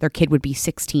kid. Their kid would be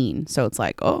 16. So it's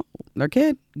like, oh, their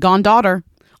kid. Gone daughter.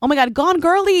 Oh my God, Gone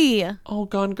Girly. Oh,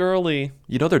 Gone Girly.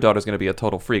 You know their daughter's going to be a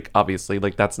total freak, obviously.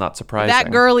 Like, that's not surprising. That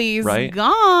girly's right?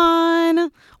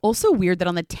 gone. Also weird that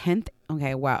on the 10th,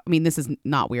 okay, wow. I mean, this is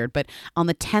not weird, but on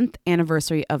the 10th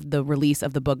anniversary of the release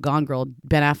of the book Gone Girl,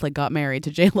 Ben Affleck got married to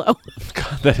J-Lo.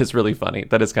 God, that is really funny.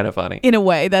 That is kind of funny. In a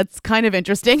way, that's kind of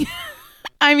interesting.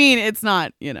 I mean, it's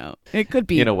not, it could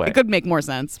be. In a way. It could make more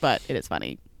sense, but it is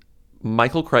funny.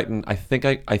 Michael Crichton, I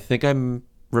think I'm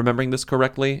remembering this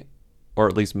correctly, or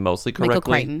at least mostly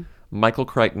correctly. Michael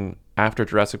Crichton, after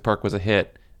Jurassic Park was a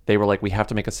hit, they were like, we have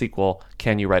to make a sequel.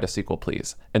 Can you write a sequel,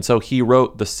 please? And so he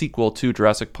wrote the sequel to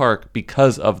Jurassic Park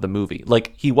because of the movie.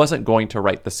 Like, he wasn't going to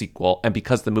write the sequel. And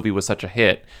because the movie was such a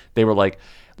hit, they were like,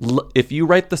 if you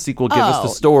write the sequel, give us the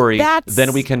story,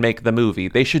 then we can make the movie.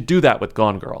 They should do that with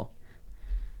Gone Girl.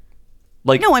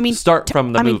 Like, no, I mean, start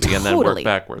from the movie and then work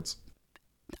backwards.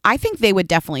 I think they would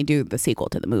definitely do the sequel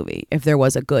to the movie if there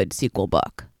was a good sequel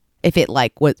book. If it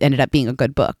ended up being a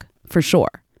good book, for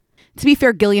sure. To be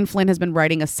fair, Gillian Flynn has been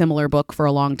writing a similar book for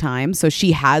a long time, so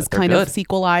she has kind of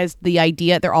sequelized the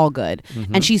idea. They're all good.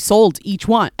 Mm-hmm. And she sold each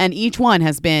one, and each one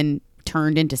has been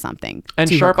turned into something. And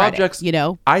to Sharp her credit,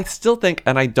 Objects, I still think,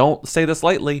 and I don't say this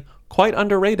lightly, quite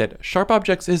underrated. Sharp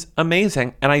Objects is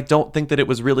amazing, and I don't think that it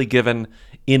was really given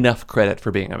enough credit for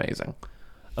being amazing.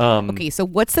 Okay, so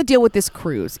what's the deal with this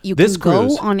cruise? You can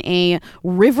go on a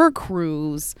river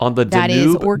cruise on the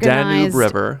Danube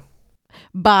River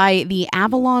by the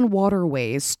Avalon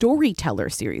Waterways Storyteller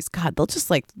series. God, they'll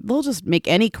just make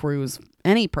any cruise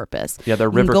any purpose. Yeah, they're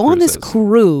you river can go cruises. on this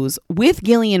cruise with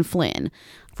Gillian Flynn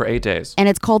for 8 days. And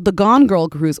it's called the Gone Girl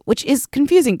Cruise, which is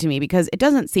confusing to me because it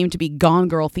doesn't seem to be Gone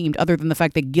Girl themed other than the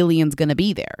fact that Gillian's going to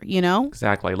be there,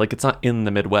 Exactly. Like, it's not in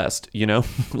the Midwest,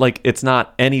 Like, it's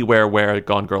not anywhere where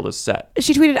Gone Girl is set.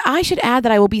 She tweeted, I should add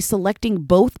that I will be selecting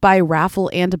both by raffle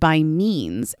and by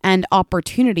means and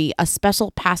opportunity a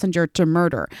special passenger to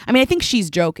murder. I mean, I think she's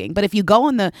joking, but if you go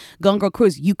on the Gone Girl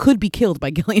Cruise, you could be killed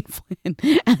by Gillian Flynn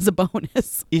as a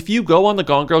bonus. If you go on the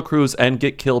Gone Girl Cruise and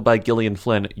get killed by Gillian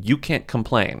Flynn, you can't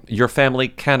complain. Your family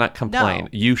cannot complain. No.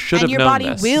 You should have known this. And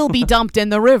your body will be dumped in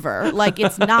the river. Like,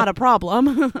 it's not a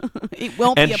problem. It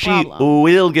won't be a problem. And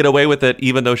she will get away with it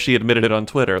even though she admitted it on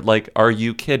Twitter. Like, are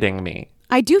you kidding me?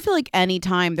 I do feel like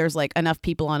anytime there's like enough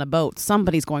people on a boat,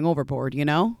 somebody's going overboard,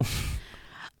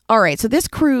 All right, so this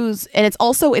cruise, and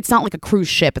it's not like a cruise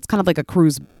ship. It's kind of like a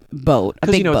cruise boat, a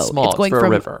big boat. It's small. It's going for from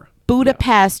a river.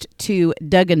 Budapest to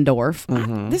Deggendorf.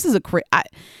 Mm-hmm. This is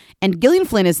and Gillian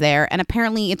Flynn is there, and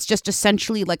apparently it's just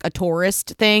essentially like a tourist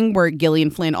thing where Gillian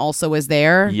Flynn also is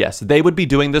there. Yes, they would be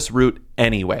doing this route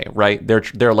anyway, right?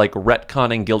 They're like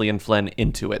retconning Gillian Flynn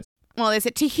into it. Well, they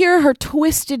said to hear her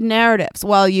twisted narratives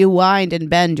while you wind and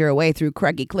bend your way through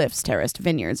craggy cliffs, terraced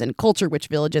vineyards, and culture-rich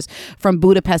villages from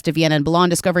Budapest to Vienna and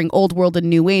beyond, discovering old world in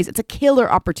new ways. It's a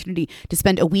killer opportunity to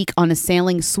spend a week on a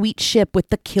sailing sweet ship with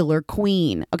the killer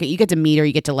queen. Okay, you get to meet her,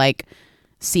 you get to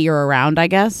see her around, I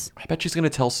guess. I bet she's going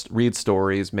to read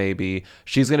stories, maybe.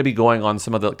 She's going to be going on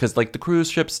some of the, because like the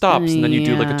cruise ship stops and then you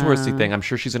do like a touristy thing. I'm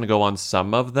sure she's going to go on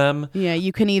some of them. Yeah,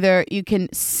 you can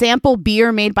sample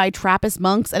beer made by Trappist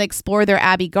monks and explore their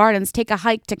abbey gardens, take a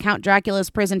hike to Count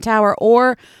Dracula's prison tower,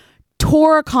 or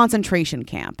tour a concentration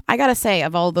camp. I got to say,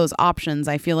 of all those options,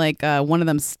 I feel like one of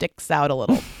them sticks out a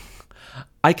little.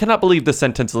 I cannot believe the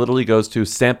sentence literally goes to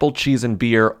sample cheese and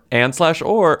beer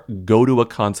or go to a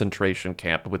concentration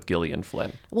camp with Gillian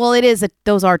Flynn. Well,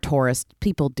 those are tourists.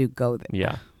 People do go there.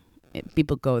 Yeah.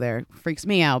 People go there. Freaks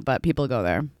me out, but people go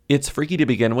there. It's freaky to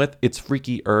begin with. It's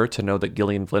freakier to know that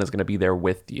Gillian Flynn is going to be there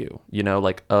with you,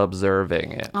 like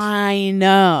observing it. I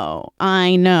know.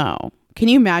 Can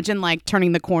you imagine like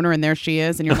turning the corner and there she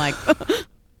is and you're like...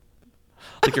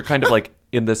 Like you're kind of like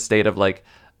in this state of like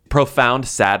profound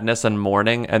sadness and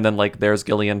mourning, and then like there's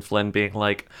Gillian Flynn being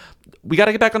like, we got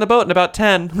to get back on the boat in about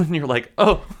 10, and you're like,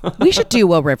 oh. We should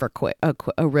do a river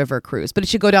cruise, but it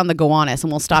should go down the Gowanus,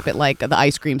 and we'll stop at like the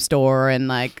ice cream store and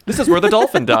like this is where the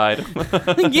dolphin died. There's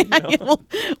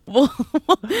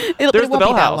the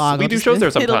Bell House. We do shows there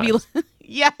sometimes.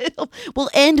 We'll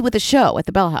end with a show at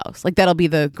the Bell House. Like that'll be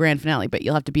the grand finale, but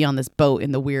you'll have to be on this boat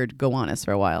in the weird Gowanus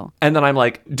for a while. And then I'm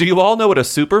like, do you all know what a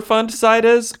Superfund site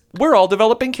is? We're all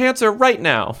developing cancer right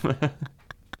now.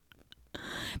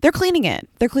 They're cleaning it.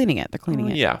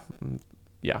 Yeah.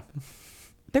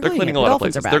 They're cleaning a lot of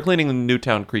places. They're cleaning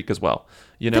Newtown Creek as well.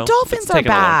 The dolphins are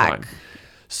back.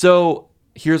 So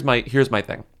here's my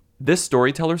thing. This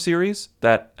storyteller series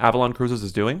that Avalon Cruises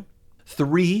is doing,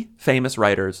 3 famous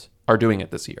writers are doing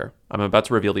it this year. I'm about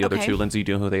to reveal the other 2. Lindsay,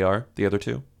 do you know who they are? The other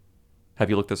 2? Have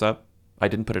you looked this up? I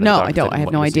didn't put it in the doc. No, I don't. I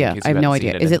have no idea.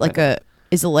 Is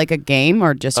it like a game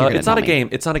or just it's not a game.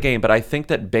 It's not a game, but I think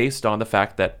that based on the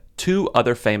fact that 2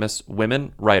 other famous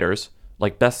women writers,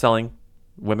 like best-selling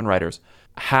women writers,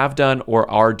 have done or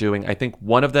are doing, I think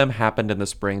one of them happened in the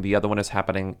spring, the other one is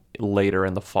happening later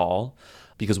in the fall,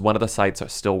 because one of the sites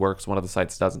still works, one of the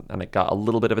sites doesn't, and it got a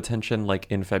little bit of attention like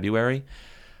in February.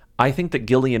 I think that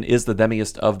Gillian is the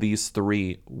demiest of these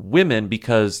 3 women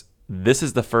because this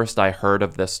is the first I heard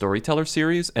of this storyteller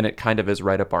series, and it kind of is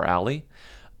right up our alley.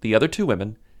 The other 2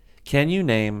 women, can you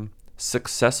name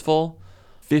successful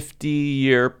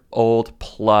 50-year-old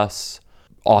plus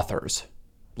authors?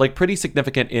 Like pretty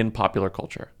significant in popular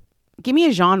culture. Give me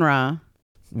a genre.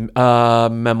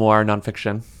 Memoir,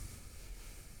 nonfiction.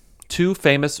 2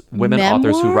 famous women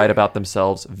authors who write about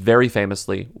themselves very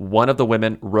famously. One of the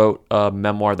women wrote a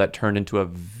memoir that turned into a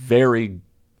very,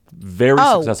 very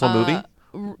successful movie.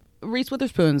 Reese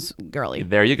Witherspoon's girlie.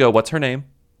 There you go. What's her name?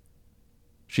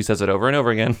 She says it over and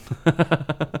over again.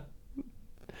 I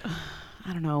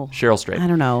don't know. Cheryl Strayed. I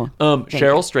don't know.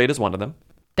 Cheryl Strayed is one of them.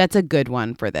 That's a good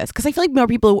one for this because I feel like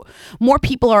more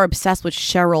people are obsessed with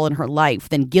Cheryl in her life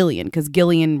than Gillian because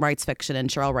Gillian writes fiction and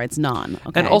Cheryl writes non.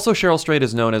 Okay? And also Cheryl Strayed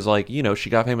is known as like, she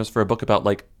got famous for a book about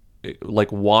like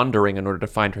wandering in order to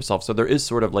find herself. So there is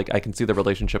sort of like, I can see the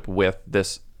relationship with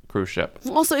this cruise ship.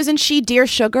 Also, isn't she Dear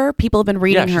Sugar? People have been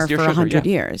reading her for 100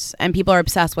 years and people are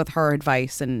obsessed with her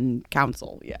advice and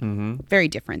counsel. Yeah. Mm-hmm. Very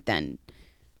different than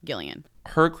Gillian.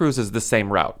 Her cruise is the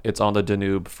same route. It's on the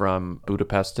Danube from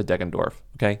Budapest to Deggendorf.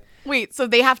 Okay. Wait, so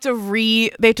they have to redo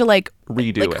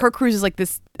it. Her cruise is like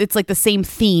this. It's like the same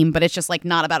theme, but it's just like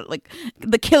not about like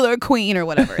the killer queen or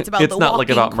whatever. It's about it's not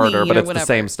like about murder, but it's the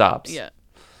same stops. Yeah.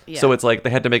 So it's like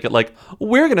they had to make it like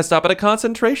we're going to stop at a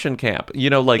concentration camp.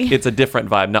 It's a different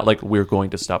vibe, not like we're going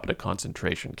to stop at a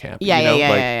concentration camp.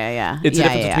 Yeah. It's a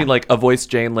difference between like a voice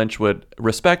Jane Lynch would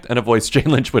respect and a voice Jane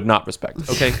Lynch would not respect.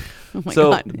 Okay.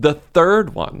 God. The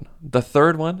third one,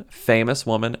 famous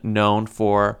woman known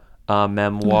for a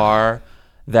memoir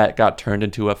that got turned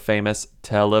into a famous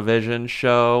television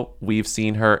show. We've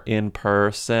seen her in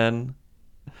person.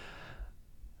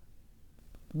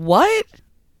 What?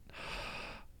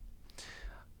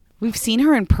 We've seen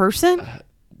her in person?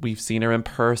 We've seen her in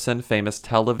person. Famous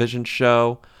television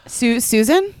show.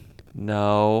 Susan?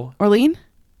 No. Orlean?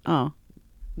 Oh.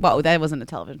 Whoa, that wasn't a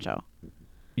television show.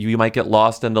 You might get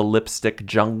lost in the lipstick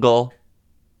jungle.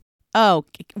 Oh,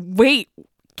 wait.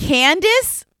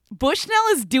 Candace Bushnell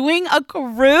is doing a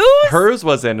cruise? Hers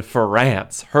was in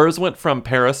France. Hers went from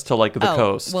Paris to like the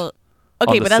coast. Well,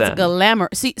 okay, but that's glamour.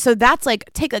 See, so that's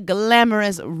like take a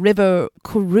glamorous river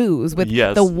cruise with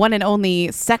the one and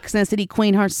only Sex and the City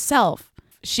queen herself.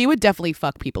 She would definitely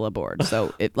fuck people aboard.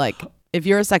 So it like if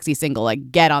you're a sexy single, like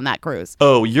get on that cruise.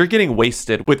 Oh, you're getting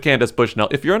wasted with Candace Bushnell.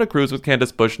 If you're on a cruise with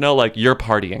Candace Bushnell, like you're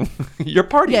partying. You're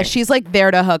partying. Yeah, she's like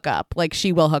there to hook up. Like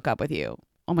she will hook up with you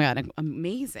Oh my God,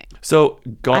 amazing. So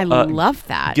I love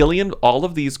that. Gillian, all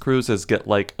of these cruises get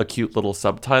like a cute little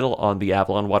subtitle on the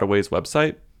Avalon Waterways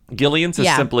website. Gillian's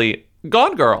is simply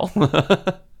Gone Girl.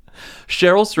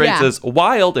 Cheryl Strait's is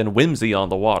Wild and Whimsy on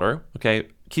the Water. Okay,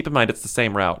 keep in mind it's the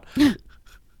same route.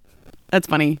 That's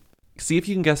funny. See if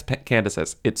you can guess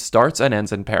Candace's. It starts and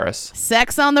ends in Paris.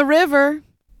 Sex on the River.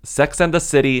 Sex and the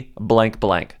City, blank,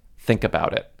 blank. Think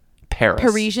about it. Paris.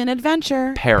 Parisian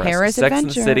Adventure. Paris Adventure. and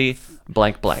the City,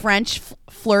 blank, blank. French,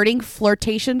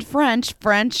 flirtation,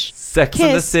 French. Sex kiss.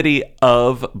 and the City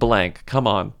of blank. Come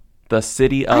on. The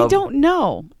city of... I don't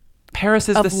know. Paris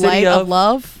is of the city of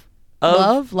love?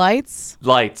 Love? Lights?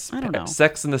 Lights. I don't know.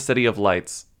 Sex in the City of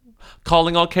Lights.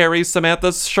 Calling all Carries,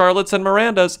 Samantha's, Charlotte's, and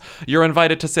Miranda's. You're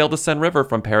invited to sail the Seine River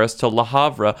from Paris to Le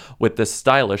Havre with this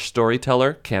stylish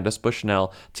storyteller, Candace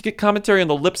Bushnell, to get commentary on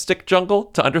the lipstick jungle,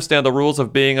 to understand the rules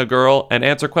of being a girl, and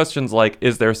answer questions like,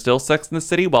 is there still sex in the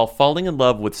city, while falling in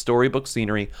love with storybook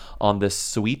scenery on this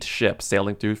sweet ship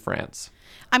sailing through France.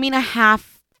 I mean, I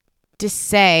have to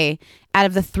say, out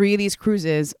of the 3 of these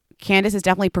cruises, Candace is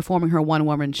definitely performing her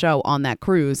one-woman show on that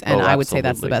cruise, and I would say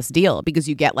that's the best deal because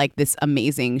you get like this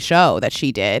amazing show that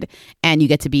she did, and you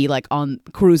get to be like on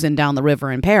cruising down the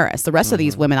river in Paris. The rest of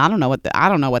these women, I don't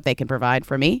know what they can provide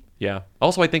for me. Yeah.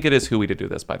 Also, I think it is hooey to do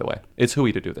this. By the way, it's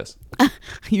hooey to do this.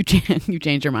 You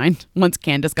changed your mind once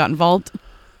Candace got involved?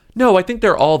 No, I think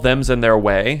they're all thems in their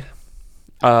way.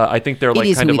 I think they're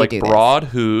like kind of like broad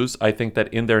who's. I think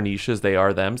that in their niches they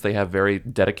are thems. They have very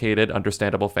dedicated,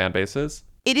 understandable fan bases.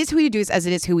 It is hooey to do this as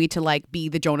it is hooey to like be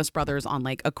the Jonas Brothers on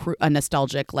like a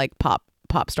nostalgic like pop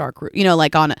star cruise. You know,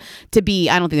 like I don't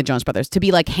think the Jonas Brothers, to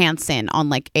be like Hanson on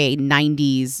like a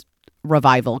 90s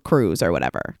revival cruise or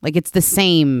whatever. Like it's the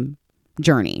same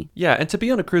journey. Yeah, and to be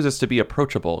on a cruise is to be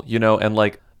approachable, you know, and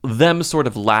like them sort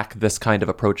of lack this kind of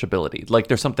approachability. Like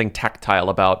there's something tactile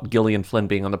about Gillian Flynn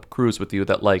being on the cruise with you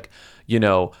that like, you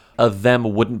know, them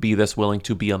wouldn't be this willing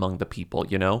to be among the people,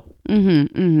 you know?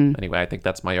 Anyway, I think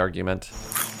that's my argument.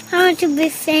 I want to be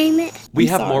famous. We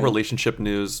have more relationship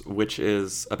news, which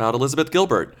is about Elizabeth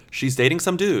Gilbert. She's dating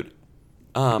some dude.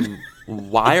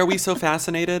 Why are we so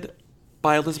fascinated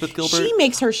by Elizabeth Gilbert? She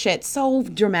makes her shit so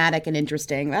dramatic and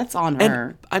interesting. That's on her.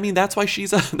 And, I mean, that's why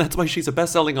she's a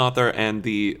best-selling author and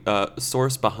the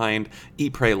source behind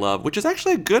Eat, Pray, Love, which is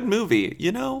actually a good movie,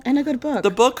 you know? And a good book. The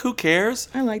book, who cares?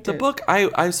 I liked it. The book,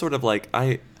 I sort of like,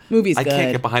 Movie's I good.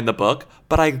 can't get behind the book,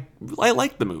 but I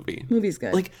like the movie. Movie's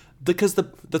good. Like, because the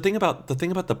thing about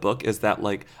the book is that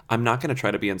like I'm not going to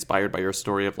try to be inspired by your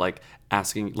story of like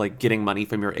asking, like getting money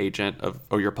from your agent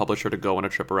or your publisher to go on a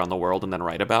trip around the world and then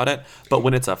write about it. But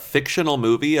when it's a fictional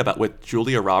movie with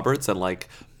Julia Roberts and like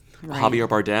Javier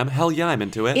Bardem, hell yeah, I'm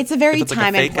into it. It's a very it's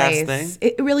time like and place.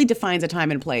 It really defines a time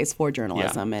and place for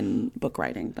journalism and book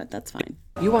writing, but that's fine.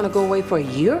 You want to go away for a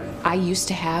year? I used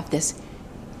to have this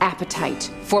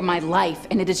appetite for my life,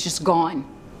 and it is just gone.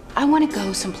 I want to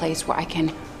go someplace where I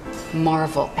can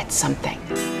marvel at something.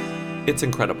 It's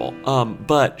incredible.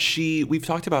 But we've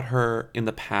talked about her in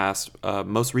the past,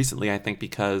 most recently, I think,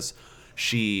 because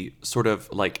she sort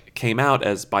of like came out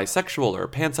as bisexual or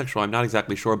pansexual. I'm not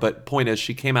exactly sure, but point is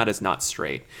she came out as not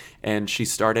straight. And she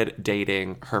started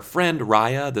dating her friend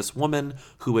Raya, this woman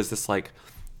who was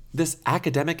this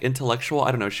academic intellectual.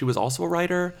 I don't know. She was also a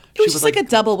writer. It was just like a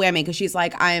double whammy because she's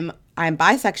like, I'm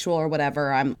bisexual or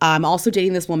whatever. I'm also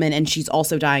dating this woman and she's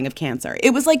also dying of cancer.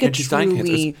 It was like a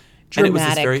truly dramatic and it was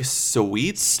this very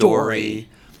sweet story.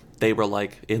 They were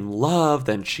like in love,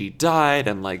 then she died,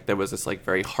 and like there was this like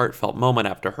very heartfelt moment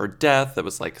after her death that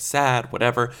was like sad,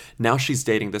 whatever. Now she's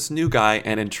dating this new guy,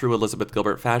 and in true Elizabeth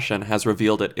Gilbert fashion, has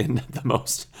revealed it in the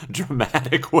most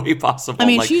dramatic way possible. I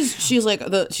mean, like, she's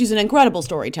an incredible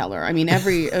storyteller. I mean,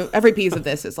 every piece of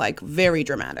this is like very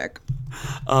dramatic.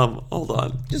 Hold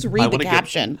on. Just read the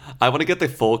caption. I want to get the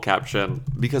full caption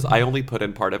because I only put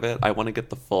in part of it. I want to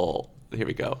get the full. Here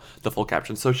we go. The full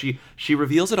caption. So she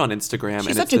reveals it on Instagram.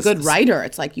 She's such a good writer.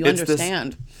 It's like you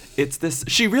understand.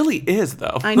 She really is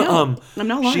though. I know. I'm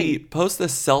not lying. She posts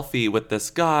this selfie with this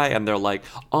guy and they're like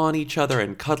on each other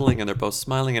and cuddling and they're both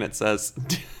smiling and it says,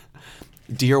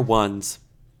 "Dear ones,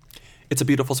 it's a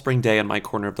beautiful spring day in my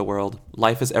corner of the world.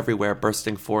 Life is everywhere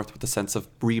bursting forth with a sense of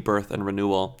rebirth and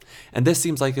renewal. And this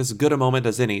seems like as good a moment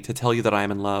as any to tell you that I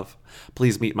am in love.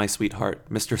 Please meet my sweetheart,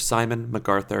 Mr. Simon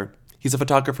MacArthur. He's a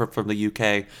photographer from the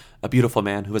UK, a beautiful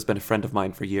man who has been a friend of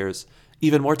mine for years.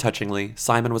 Even more touchingly,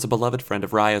 Simon was a beloved friend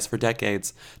of Raya's for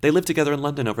decades. They lived together in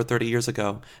London over 30 years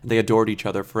ago, and they adored each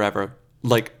other forever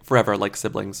like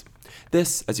siblings.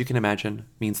 This, as you can imagine,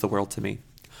 means the world to me.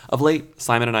 Of late,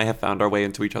 Simon and I have found our way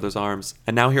into each other's arms,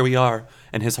 and now here we are,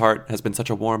 and his heart has been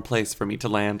such a warm place for me to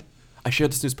land. I share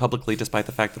this news publicly despite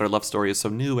the fact that our love story is so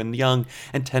new and young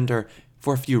and tender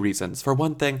for a few reasons. For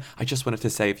one thing, I just wanted to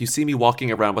say, if you see me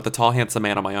walking around with a tall, handsome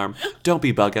man on my arm, don't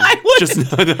be bugging. I would.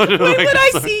 Just, Why would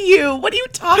I see you? What are you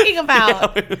talking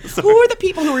about? Who are the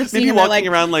people who are seeing maybe you? walking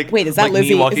around like, wait, is that like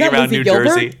Lizzie? me walking is that around Lizzie New Gilbert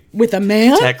Jersey? With a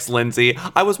man? Text Lindsay.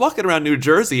 I was walking around New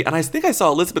Jersey, and I think I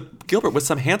saw Elizabeth Gilbert with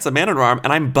some handsome man on her arm,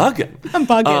 and I'm bugging. I'm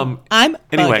bugging.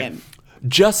 Anyway,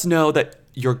 just know that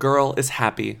your girl is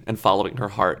happy and following her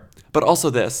heart. But also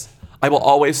this, I will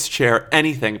always share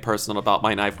anything personal about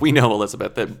my knife. We know,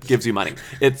 Elizabeth, that gives you money.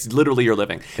 It's literally your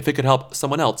living. If it could help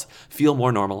someone else feel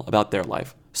more normal about their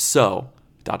life. So, ...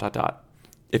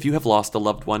 If you have lost a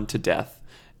loved one to death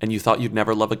and you thought you'd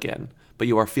never love again, but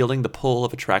you are feeling the pull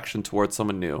of attraction towards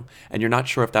someone new, and you're not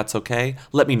sure if that's okay,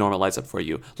 let me normalize it for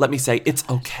you. Let me say, it's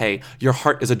okay. Your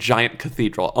heart is a giant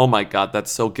cathedral. Oh my God,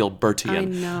 that's so Gilbertian. I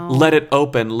know. Let it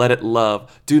open, let it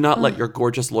love. Do not let your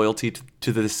gorgeous loyalty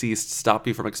to the deceased stop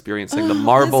you from experiencing the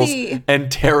marvels Lizzie.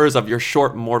 and terrors of your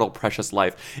short, mortal, precious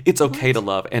life. It's okay to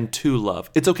love and to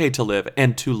love. It's okay to live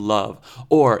and to love.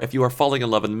 Or if you are falling in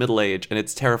love in middle age and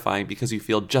it's terrifying because you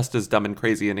feel just as dumb and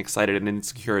crazy and excited and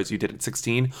insecure as you did at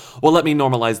 16, well, let me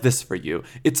normalize this for you.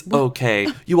 It's okay.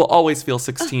 You will always feel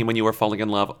 16 when you are falling in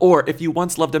love. Or if you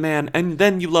once loved a man and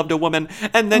then you loved a woman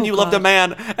and then you loved a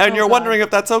man and you're wondering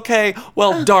if that's okay,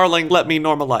 well, darling, let me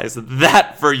normalize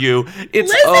that for you.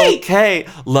 It's Lizzie! okay.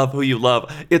 Love who you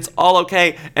love. It's all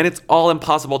okay, and it's all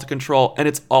impossible to control, and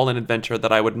it's all an adventure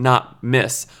that I would not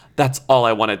miss. That's all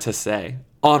I wanted to say.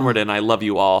 Onward, and I love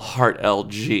you all. Heart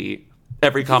LG.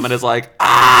 Every comment is like,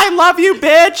 I love you,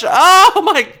 bitch. Oh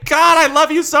my God, I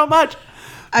love you so much.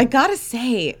 I gotta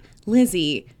say,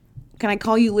 Lizzie, can I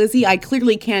call you Lizzie? I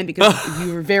clearly can because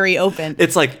you were very open.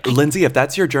 It's like, Lindsay, if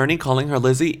that's your journey, calling her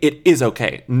Lizzie, it is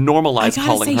okay. Normalize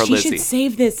calling her Lizzie. She should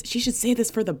save this. She should save this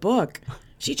for the book.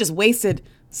 She just wasted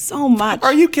so much.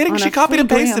 Are you kidding? She copied and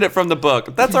pasted program. it from the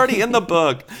book. That's already in the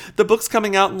book. The book's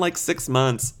coming out in like 6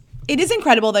 months. It is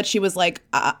incredible that she was like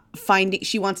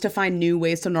she wants to find new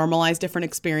ways to normalize different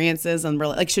experiences, and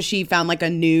really, like, so she found like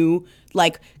a new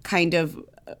like kind of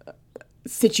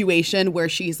situation where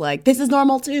she's like, this is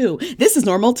normal too. This is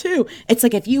normal too. It's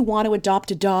like if you want to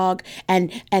adopt a dog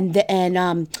and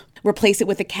replace it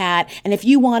with a cat, and if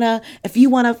you wanna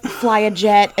fly a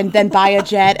jet and then buy a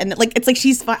jet, and like it's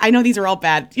like I know these are all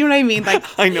bad. You know what I mean? Like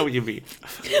I know what you mean.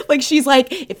 Like she's like,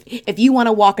 if you want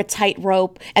to walk a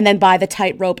tightrope and then buy the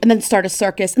tightrope and then start a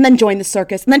circus and then join the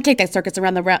circus and then take that circus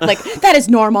around the round, like that is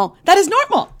normal. That is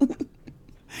normal.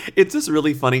 It's just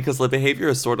really funny because the behavior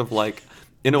is sort of like,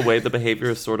 in a way, the behavior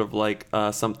is sort of like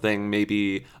something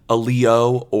maybe a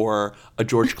Leo or a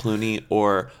George Clooney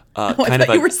or I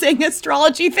thought you were saying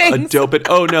astrology things.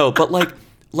 But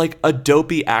like a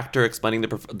dopey actor explaining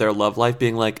their love life,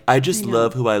 being like, I just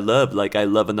love who I love, like I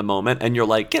love in the moment, and you're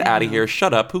like, get out of here,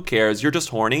 shut up, who cares? You're just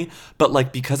horny. But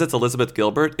like because it's Elizabeth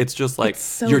Gilbert, it's just like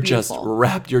you're beautiful. Just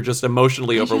wrapped, you're just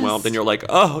emotionally overwhelmed, and you're like,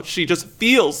 oh, she just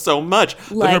feels so much.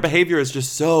 But her behavior is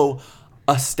just so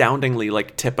astoundingly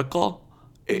like typical.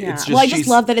 Yeah. It's just, I just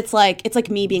love that it's like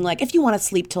me being like, if you want to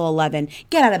sleep till 11,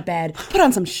 get out of bed, put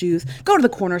on some shoes, go to the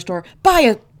corner store,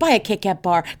 buy a Kit Kat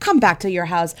bar, come back to your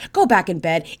house, go back in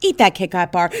bed, eat that Kit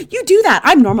Kat bar. You do that.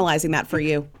 I'm normalizing that for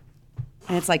you.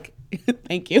 And it's like,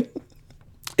 thank you.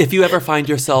 If you ever find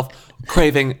yourself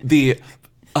craving the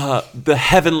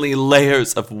heavenly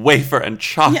layers of wafer and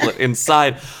chocolate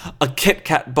inside a Kit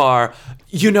Kat bar,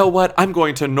 you know what? I'm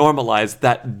going to normalize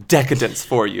that decadence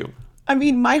for you. I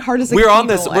mean, my heart is We're on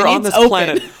this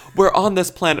planet. We're on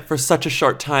this planet for such a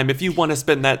short time. If you want to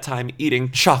spend that time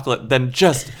eating chocolate, then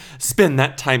just spend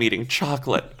that time eating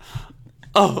chocolate.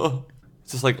 Oh,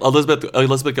 it's just like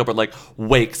Elizabeth Gilbert like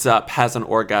wakes up, has an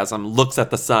orgasm, looks at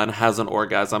the sun, has an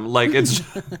orgasm. Like it's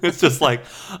just like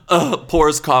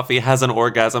pours coffee, has an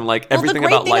orgasm. Like everything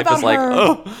about life is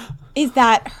like is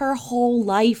that her whole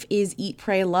life is eat,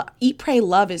 pray, love. Eat, pray,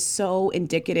 love is so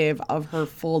indicative of her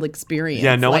full experience.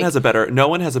 Yeah, no one has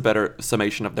a better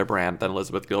summation of their brand than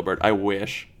Elizabeth Gilbert. I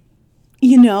wish.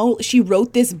 You know, she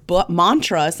wrote this book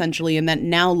mantra essentially, and that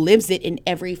now lives it in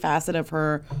every facet of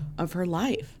her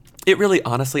life. It really,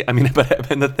 honestly, I mean,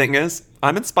 and the thing is,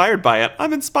 I'm inspired by it.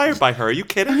 I'm inspired by her. Are you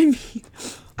kidding? I mean,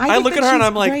 I look at her and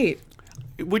I'm like, great.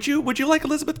 Would you like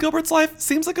Elizabeth Gilbert's life?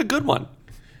 Seems like a good one.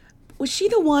 Was she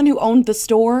the one who owned the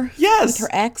store? Yes. With her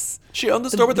ex? She owned the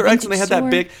store with her ex, and they had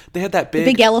that big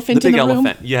big elephant in the room?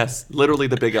 Yes, literally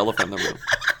the big elephant in the room.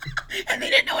 And they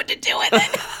didn't know what to do with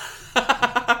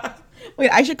it.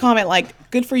 Wait, I should comment like,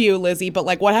 good for you, Lizzie, but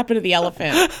like, what happened to the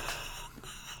elephant?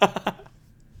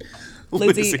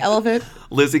 Lizzie Elephant?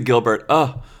 Lizzie Gilbert.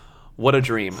 Oh, what a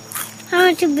dream. I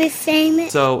want to be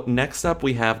famous. So next up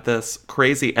we have this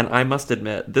crazy, and I must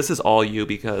admit, this is all you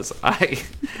because I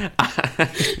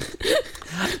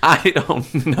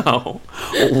don't know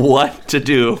what to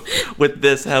do with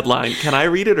this headline. Can I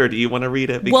read it, or do you want to read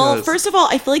it? Well, first of all,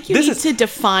 I feel like you need to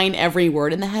define every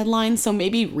word in the headline, so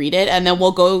maybe read it, and then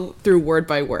we'll go through word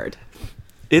by word.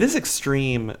 It is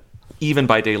extreme, even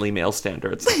by Daily Mail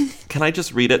standards. Can I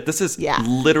just read it? This is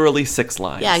literally 6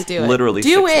 lines. Yeah, do it. Literally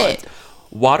do 6 it. lines.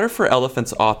 Water for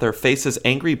Elephants author faces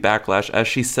angry backlash as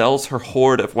she sells her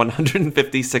hoard of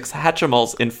 156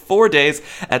 Hatchimals in 4 days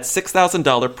at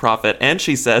 $6,000 profit, and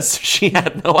she says she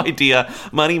had no idea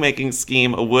money-making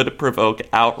scheme would provoke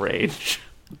outrage.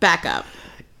 Back up.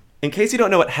 In case you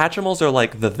don't know what Hatchimals are,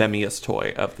 like the themiest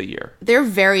toy of the year. They're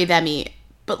very themmy,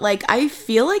 but like I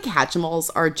feel like Hatchimals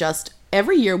are just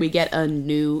every year we get a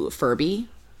new Furby.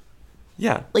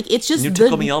 Yeah. Like it's just new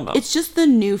Tickle Me Elmo. It's just the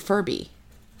new Furby.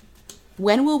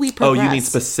 When will we progress? Oh, you mean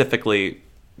specifically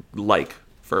like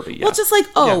Furby? Yeah. Well, just like,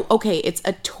 okay, it's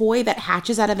a toy that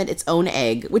hatches out of its own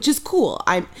egg, which is cool.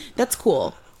 That's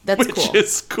cool. That's cool. Which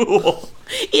is cool.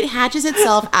 It hatches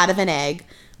itself out of an egg,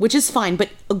 which is fine. But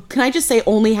can I just say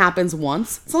only happens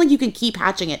once? It's not like you can keep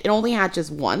hatching it. It only hatches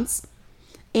once.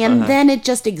 And then it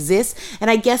just exists.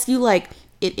 And I guess you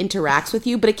it interacts with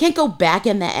you, but it can't go back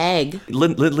in the egg.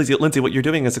 Lindsay, what you're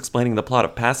doing is explaining the plot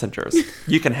of Passengers.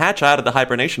 You can hatch out of the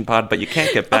hibernation pod, but you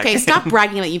can't get back in. Okay, stop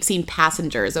bragging that you've seen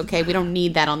Passengers, okay? We don't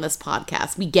need that on this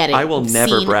podcast. We get it. I will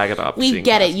never brag about seeing We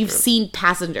get Passengers. it. You've seen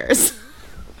Passengers.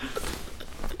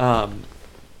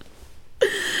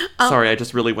 Sorry, I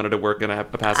just really wanted to work in a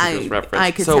Passengers reference.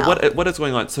 I could so tell. what is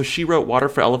going on? So she wrote Water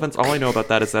for Elephants. All I know about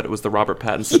that is that it was the Robert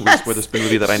Pattinson Reese Witherspoon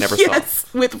movie that I never saw. Yes,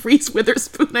 with Reese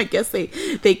Witherspoon. I guess they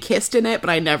kissed in it, but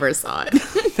I never saw it.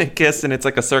 They kissed, and it's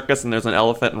like a circus, and there's an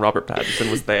elephant, and Robert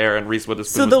Pattinson was there, and Reese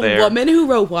Witherspoon So was there. the woman who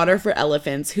wrote Water for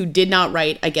Elephants, who did not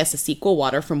write, I guess, a sequel,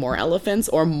 Water for More Elephants,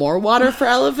 or More Water for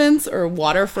Elephants, or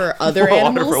Water for Other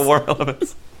Animals. Water for More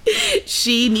Elephants.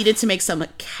 She needed to make some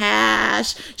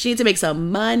cash. She needed to make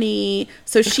some money.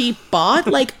 So she bought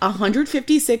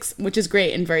 156, which is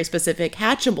great and very specific,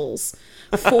 Hatchimals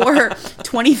for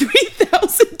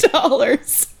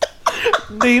 $23,000.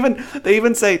 They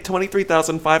even say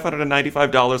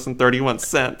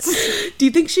 $23,595.31. Do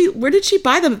you think where did she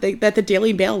buy them that the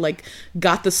Daily Mail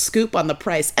got the scoop on the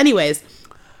price? Anyways,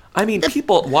 I mean,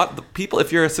 people,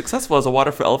 if you're successful as a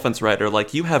Water for Elephants writer,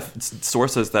 you have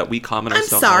sources that we commoners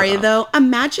don't know I'm sorry, about. though.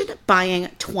 Imagine buying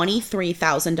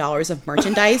 $23,000 of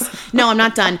merchandise. No, I'm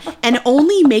not done. And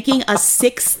only making a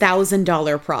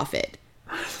 $6,000 profit.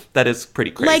 That is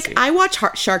pretty crazy. I watch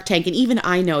Shark Tank, and even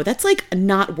I know that's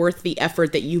not worth the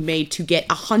effort that you made to get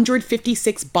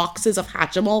 156 boxes of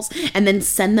Hatchimals and then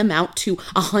send them out to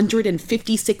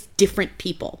 156 different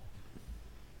people.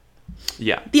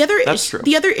 Yeah, that's true.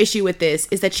 The other issue with this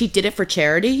is that she did it for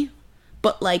charity,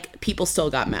 but people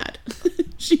still got mad.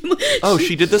 She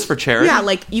did this for charity? Yeah,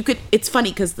 it's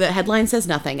funny because the headline says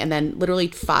nothing, and then literally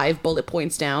 5 bullet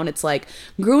points down, it's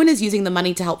Gruen is using the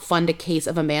money to help fund a case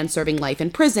of a man serving life in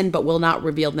prison, but will not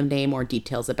reveal the name or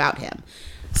details about him.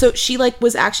 So she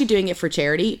was actually doing it for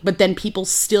charity, but then people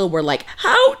still were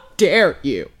how dare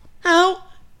you? How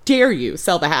dare you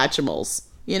sell the Hatchimals?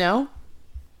 You know?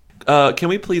 Can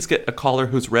we please get a caller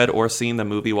who's read or seen the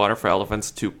movie Water for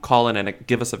Elephants to call in and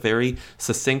give us a very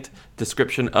succinct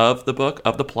description of the book,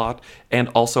 of the plot, and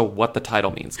also what the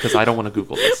title means? Because I don't want to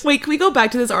Google this. Wait, can we go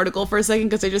back to this article for a second?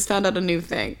 Because I just found out a new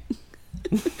thing.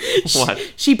 What?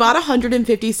 She bought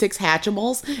 156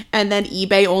 Hatchimals, and then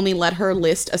eBay only let her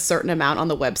list a certain amount on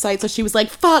the website. So she was like,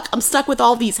 "Fuck, I'm stuck with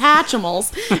all these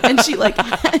Hatchimals," and she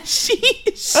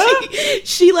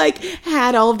she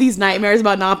had all of these nightmares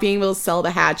about not being able to sell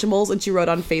the Hatchimals. And she wrote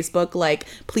on Facebook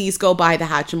 "Please go buy the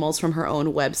Hatchimals from her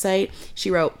own website." She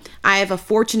wrote, "I have a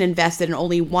fortune invested in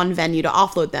only one venue to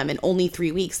offload them. In only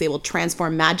 3 weeks, they will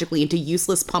transform magically into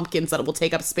useless pumpkins that will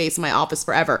take up space in my office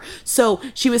forever." So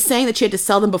she was saying that she had to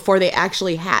sell them before they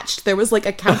actually hatched. There was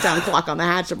a countdown clock on the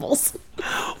Hatchimals.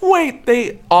 Wait,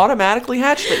 they automatically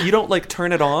hatched it? You don't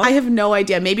turn it on? I have no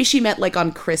idea. Maybe she meant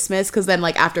on Christmas, because then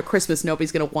after Christmas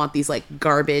nobody's gonna want these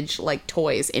garbage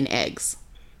toys in eggs.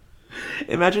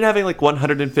 Imagine having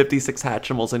 156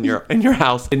 Hatchimals in your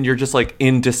house, and you're just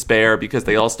in despair because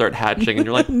they all start hatching, and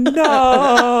you're like, no.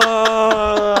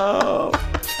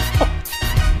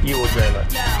 You will dream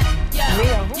it. Yo,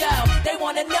 they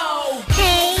wanna know.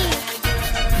 Hey.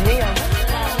 Hey.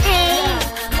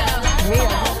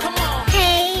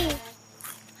 Hey.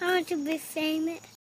 I want to be famous.